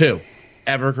only been 2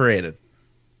 ever created.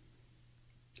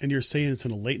 And you're saying it's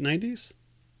in the late 90s?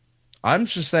 I'm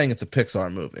just saying it's a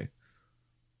Pixar movie.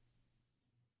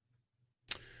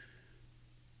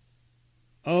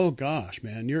 Oh gosh,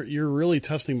 man, you're really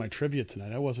testing my trivia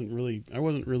tonight. I wasn't really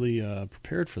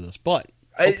prepared for this, but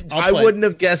I wouldn't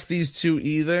have guessed these 2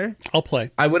 either. I'll play.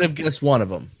 I would have guessed one of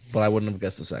them, but I wouldn't have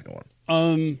guessed the second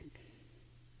one.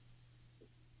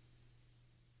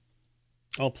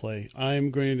 I'll play. I'm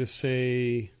going to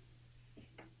say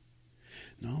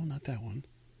no, not that one.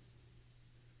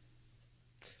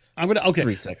 Okay.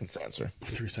 3 seconds to answer.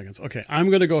 3 seconds. Okay,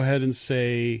 I'm going to go ahead and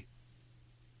say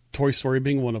Toy Story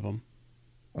being one of them.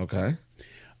 Okay.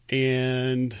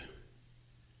 And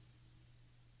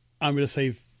I'm going to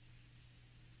say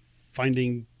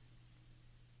Finding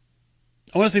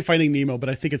Nemo, but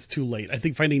I think it's too late. I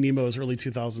think Finding Nemo is early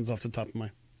 2000s off the top of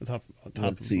my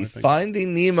Let's see.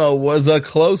 Finding Nemo was a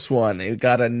close one. It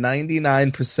got a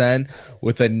 99%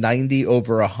 with a 90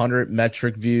 over 100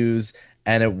 metric views,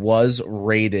 and it was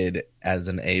rated as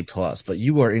an A+. But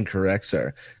you are incorrect,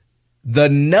 sir. The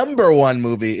number 1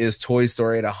 movie is Toy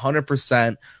Story at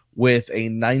 100% with a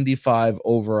 95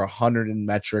 over 100 in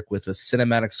metric with a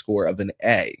cinematic score of an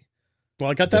A. Well,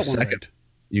 I got that one right.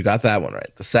 You got that one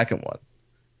right. The second one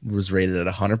was rated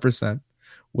at 100%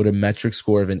 with a metric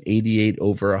score of an 88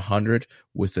 over 100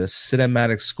 with a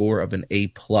cinematic score of an A+.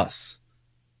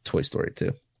 Toy Story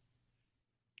 2.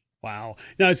 Wow.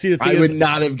 Now, see, the thing I would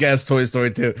not have guessed Toy Story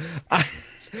 2.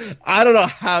 I don't know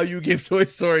how you give Toy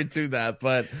Story 2 that,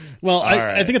 but well,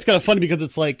 I think it's kind of funny because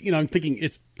it's like, I'm thinking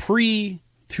it's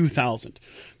pre-2000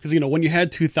 because when you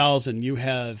had 2000, you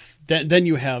have then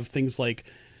you have things like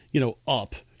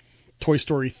Up, Toy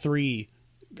Story 3,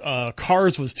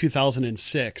 Cars was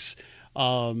 2006.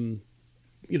 Then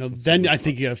I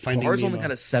think you have Finding Nemo. Cars only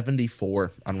got a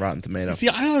 74 on Rotten Tomatoes. See,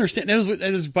 I don't understand. That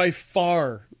is by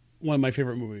far one of my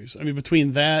favorite movies. I mean,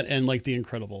 between that and like The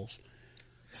Incredibles.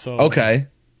 So okay.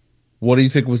 What do you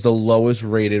think was the lowest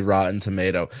rated Rotten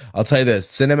Tomato? I'll tell you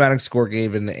this. Cinematic score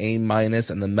gave it an A-,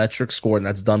 and the metric score, and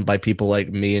that's done by people like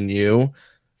me and you,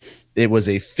 it was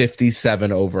a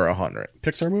 57 over 100.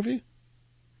 Pixar movie?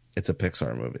 It's a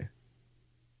Pixar movie.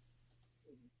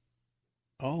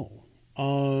 Oh.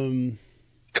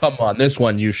 Come on, this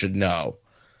one you should know.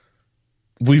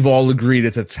 We've all agreed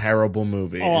it's a terrible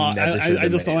movie. Oh,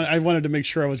 I wanted to make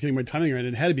sure I was getting my timing right.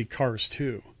 It had to be Cars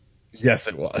 2. Yes,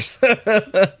 it was.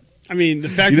 I mean, the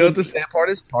fact what the sad part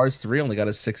is? Cars 3 only got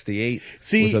a 68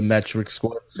 with a metric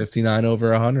score of 59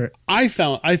 over 100. I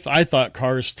thought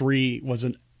Cars 3 was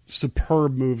a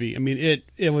superb movie. I mean,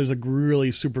 it was a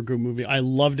really super good movie. I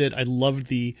loved it. I loved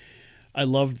the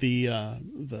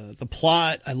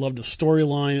plot. I loved the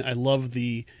storyline. I loved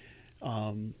the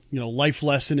life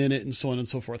lesson in it and so on and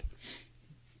so forth.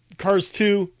 Cars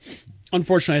 2,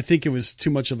 unfortunately, I think it was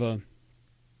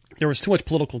there was too much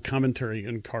political commentary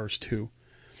in Cars 2.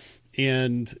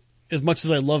 And as much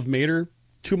as I love Mater,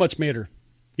 too much Mater.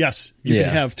 Yes, you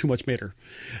can have too much Mater.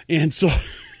 And so,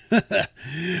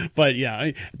 but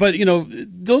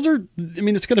those are,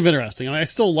 it's kind of interesting. I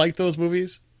still like those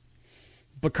movies.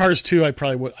 But Cars 2, I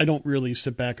don't really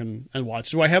sit back and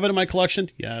watch. Do I have it in my collection?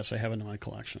 Yes, I have it in my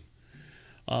collection.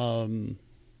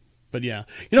 But yeah.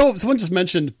 Someone just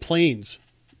mentioned planes.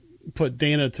 Put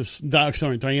Diana to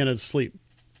sleep.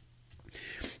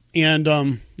 And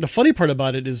the funny part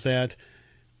about it is that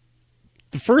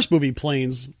the first movie,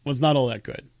 Planes, was not all that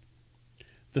good.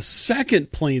 The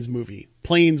second Planes movie,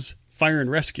 Planes, Fire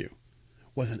and Rescue,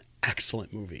 was an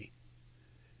excellent movie.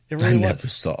 It really was. I never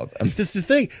saw them. This is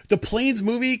the thing. The Planes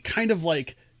movie kind of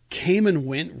like came and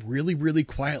went really, really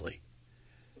quietly.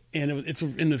 And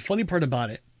and the funny part about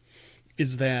it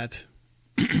is that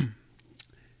it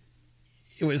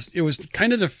was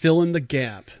kind of to fill in the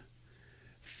gap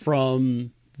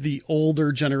from the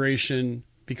older generation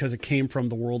because it came from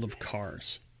the world of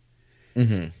Cars.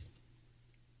 Mm-hmm.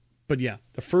 But yeah,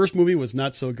 the first movie was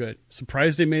not so good.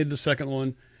 Surprised they made the second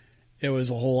one. It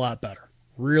was a whole lot better.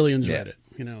 Really enjoyed it.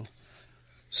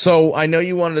 So I know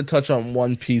you wanted to touch on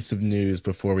one piece of news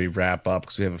before we wrap up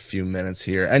because we have a few minutes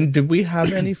here. And did we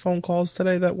have any phone calls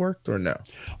today that worked or no?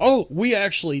 Oh, we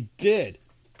actually did.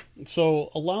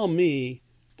 So allow me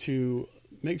to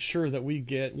make sure that we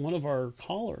get one of our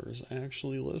callers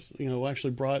actually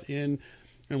actually brought in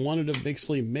and wanted to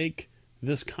basically make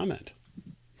this comment.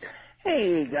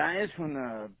 Hey guys from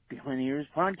the Behind the Ears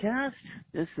podcast.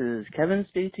 This is Kevin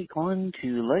Stacy calling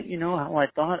to let you know how I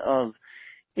thought of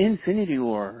Infinity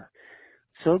War.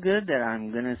 So good that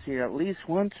I'm going to see it at least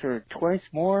once or twice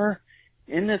more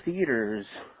in the theaters.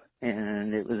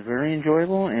 And it was very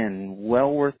enjoyable and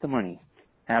well worth the money.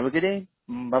 Have a good day.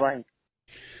 Bye-bye.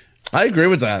 I agree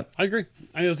with that. I agree.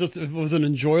 It was an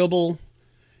enjoyable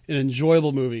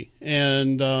movie.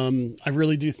 And I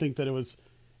really do think that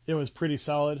it was pretty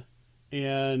solid.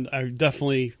 And I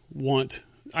definitely want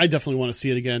to see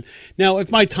it again. Now,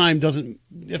 if my time doesn't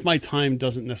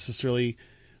necessarily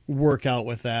work out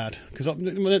with that, because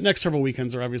the next several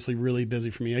weekends are obviously really busy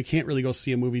for me. I can't really go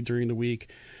see a movie during the week.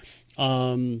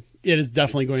 It is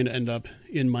definitely going to end up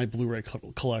in my Blu-ray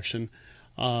collection.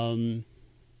 Because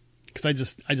I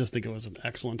just think it was an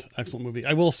excellent movie.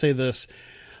 I will say this.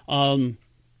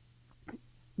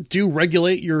 Do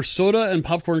regulate your soda and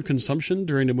popcorn consumption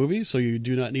during the movie, so you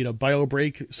do not need a bio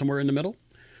break somewhere in the middle.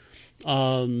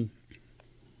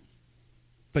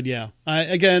 But yeah,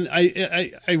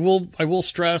 I will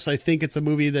stress, I think it's a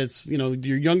movie that's,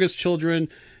 your youngest children,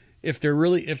 if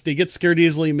they get scared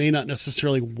easily, may not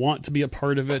necessarily want to be a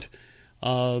part of it.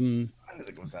 I didn't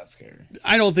think it was that scary.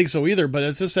 I don't think so either. But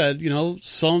as I said,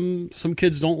 some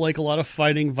kids don't like a lot of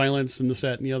fighting, violence, and this,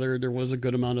 that, and the other. There was a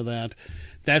good amount of that.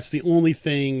 That's the only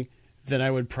thing that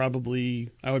I would probably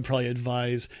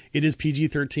advise. It is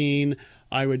PG-13.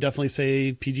 I would definitely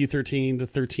say PG-13. The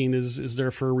 13 is there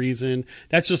for a reason.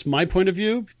 That's just my point of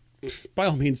view. By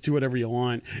all means, do whatever you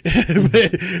want.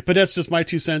 but that's just my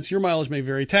 2 cents. Your mileage may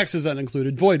vary. Taxes not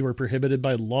included. Void where prohibited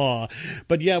by law.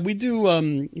 But yeah, we do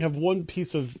have one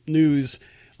piece of news.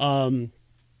 And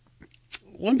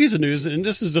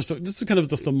this is kind of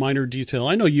just a minor detail.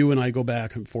 I know you and I go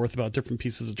back and forth about different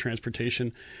pieces of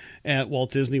transportation at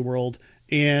Walt Disney World,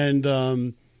 and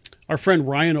our friend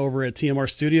Ryan over at TMR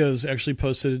Studios actually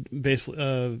posted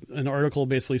an article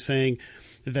basically saying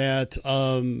that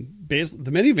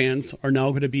the minivans are now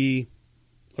going to be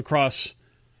across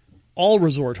all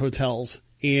resort hotels,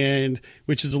 and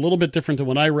which is a little bit different than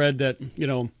when I read that,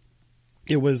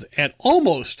 it was at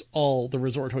almost all the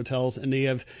resort hotels, and they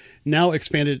have now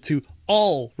expanded it to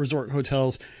all resort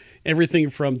hotels, everything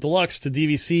from deluxe to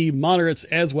DVC, moderates,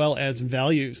 as well as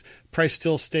values. Price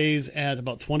still stays at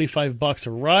about $25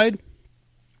 a ride.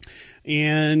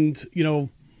 And,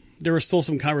 there were still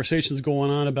some conversations going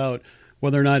on about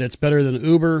whether or not it's better than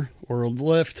Uber or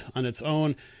Lyft on its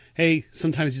own. Hey,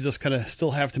 sometimes you just kind of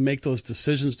still have to make those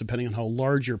decisions depending on how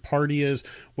large your party is,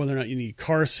 whether or not you need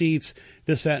car seats,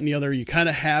 this, that, and the other. You kind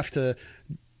of have to,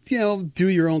 do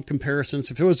your own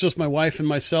comparisons. If it was just my wife and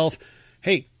myself,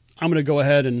 hey, I'm going to go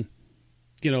ahead and,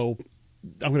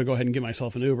 get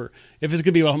myself an Uber. If it's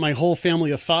going to be my whole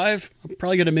family of 5, I'll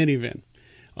probably get a minivan.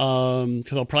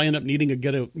 Because I'll probably end up needing to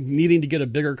get a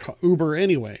bigger Uber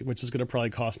anyway, which is going to probably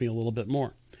cost me a little bit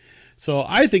more. So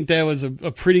I think that was a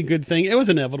pretty good thing. It was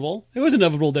inevitable. It was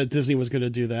inevitable that Disney was going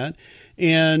to do that.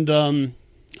 And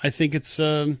I think it's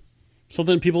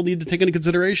something people need to take into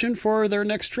consideration for their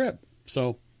next trip.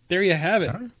 So there you have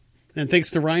it. Right. And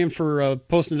thanks to Ryan for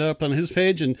posting it up on his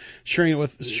page and sharing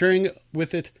with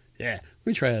it. Yeah, let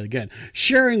me try that again.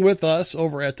 Sharing with us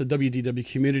over at the WDW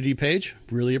community page.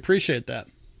 Really appreciate that.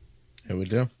 Yeah, we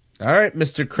do. All right,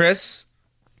 Mr. Chris,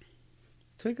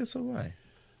 take us away.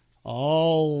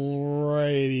 All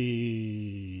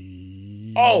righty.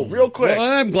 Oh, real quick. Well,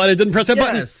 I'm glad I didn't press that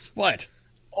button. What?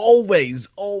 Always.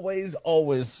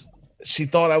 She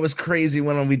thought I was crazy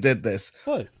when we did this.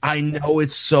 What? I know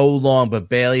it's so long, but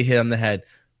Bailey hit on the head.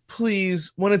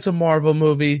 Please, when it's a Marvel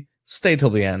movie, stay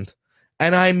till the end.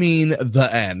 And I mean the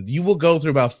end. You will go through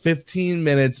about 15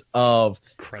 minutes of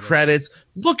credits.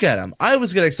 Look at them. I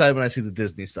always get excited when I see the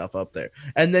Disney stuff up there.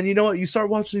 And then, you know what? You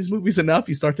start watching these movies enough,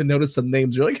 you start to notice some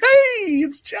names. You're like, hey,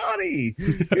 it's Johnny.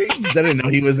 I didn't know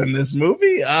he was in this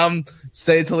movie.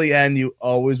 Stay till the end. You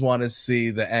always want to see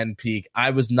the end peak.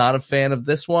 I was not a fan of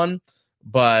this one,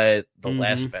 but the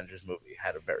last Avengers movie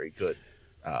had a very good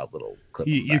little clip.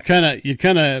 You kind of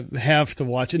have to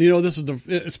watch it. This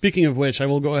is speaking of which, I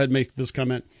will go ahead and make this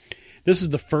comment. This is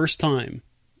the first time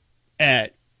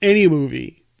at any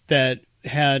movie that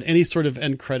had any sort of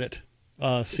end credit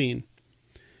scene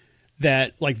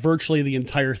that like virtually the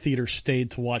entire theater stayed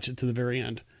to watch it to the very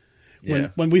end.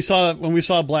 When we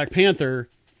saw Black Panther,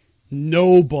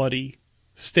 nobody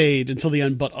stayed until the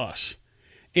end but us.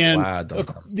 And, Wow,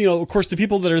 of course, the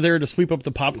people that are there to sweep up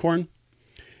the popcorn,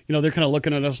 they're kind of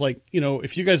looking at us like,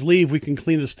 if you guys leave, we can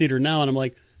clean this theater now. And I'm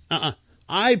like,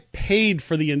 I paid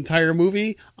for the entire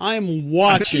movie. I'm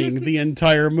watching the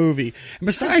entire movie. And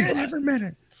besides, every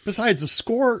minute. Besides the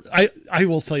score, I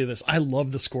will tell you this. I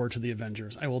love the score to the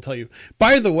Avengers. I will tell you.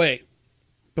 By the way,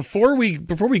 before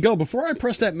I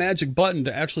press that magic button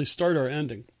to actually start our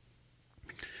ending,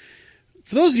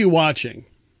 for those of you watching,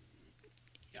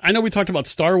 I know we talked about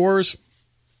Star Wars,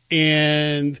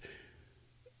 and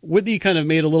Whitney kind of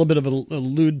made a little bit of an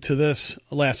allude to this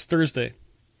last Thursday,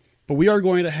 but we are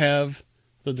going to have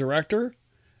the director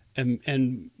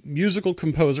and musical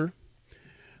composer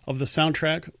of the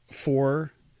soundtrack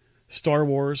for Star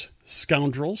Wars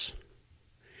Scoundrels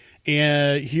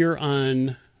and here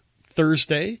on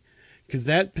Thursday, because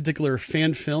that particular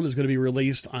fan film is going to be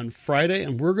released on Friday,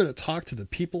 and we're going to talk to the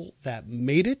people that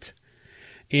made it.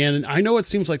 And I know it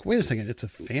seems like, wait a second, it's a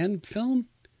fan film?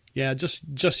 Yeah,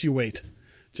 just you wait.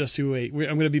 Just you wait. I'm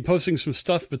going to be posting some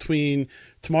stuff between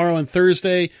tomorrow and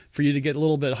Thursday for you to get a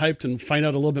little bit hyped and find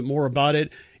out a little bit more about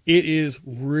it. It is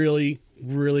really,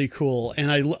 really cool.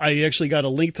 And I actually got a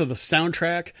link to the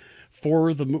soundtrack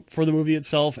for the movie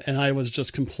itself, and I was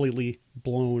just completely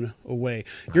blown away.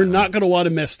 You're not going to want to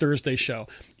miss Thursday's show.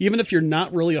 Even if you're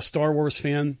not really a Star Wars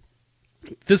fan,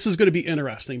 this is going to be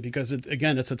interesting because,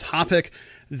 it's a topic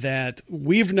that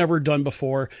we've never done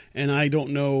before, and I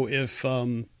don't know if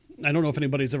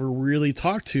anybody's ever really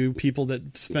talked to people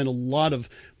that spend a lot of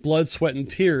blood, sweat, and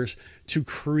tears to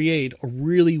create a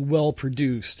really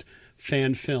well-produced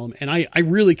fan film. And I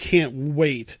really can't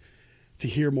wait to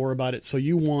hear more about it. So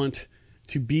you want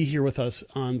to be here with us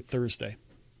on Thursday.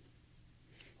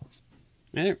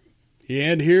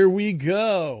 And here we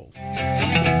go.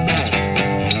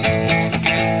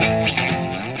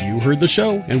 You heard the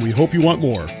show, and we hope you want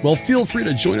more. Well, feel free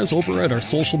to join us over at our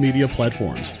social media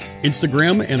platforms.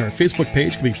 Instagram and our Facebook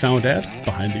page can be found at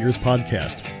Behind the Ears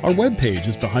Podcast. Our webpage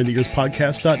is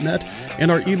behindtheearspodcast.net,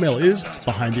 and our email is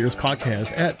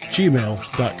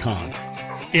behindtheearspodcast@gmail.com.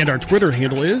 And our Twitter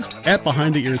handle is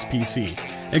 @BehindTheEarsPC.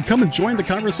 And come and join the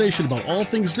conversation about all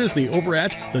things Disney over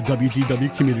at the WDW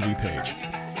community page.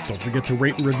 Don't forget to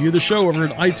rate and review the show over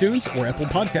at iTunes or Apple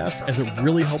Podcasts, as it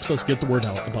really helps us get the word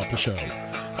out about the show.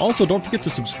 Also, don't forget to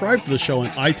subscribe to the show on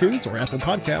iTunes or Apple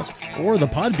Podcasts or the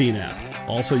Podbean app.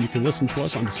 Also, you can listen to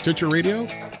us on Stitcher Radio,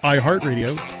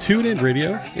 iHeartRadio, TuneIn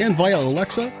Radio, and via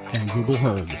Alexa and Google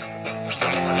Home.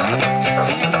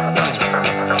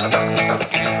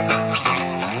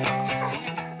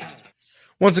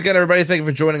 Once again, everybody, thank you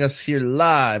for joining us here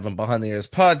live on Behind the Ears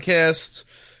Podcast.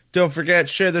 Don't forget,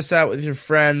 share this out with your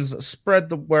friends, spread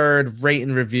the word, rate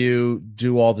and review,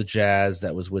 do all the jazz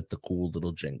that was with the cool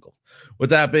little jingle.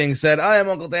 With that being said, I am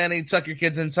Uncle Danny. Tuck your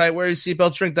kids in tight, wear your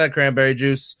seatbelts, drink that cranberry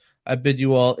juice. I bid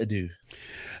you all adieu.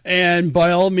 And by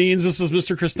all means, this is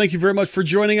Mr. Chris. Thank you very much for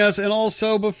joining us. And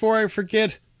also, before I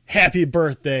forget, happy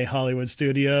birthday, Hollywood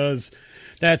Studios.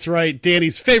 That's right.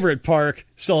 Danny's favorite park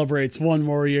celebrates one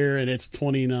more year, and it's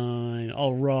 29.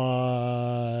 All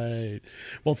right.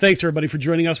 Well, thanks, everybody, for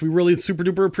joining us. We really super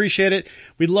duper appreciate it.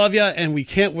 We love you, and we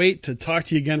can't wait to talk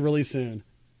to you again really soon.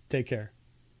 Take care.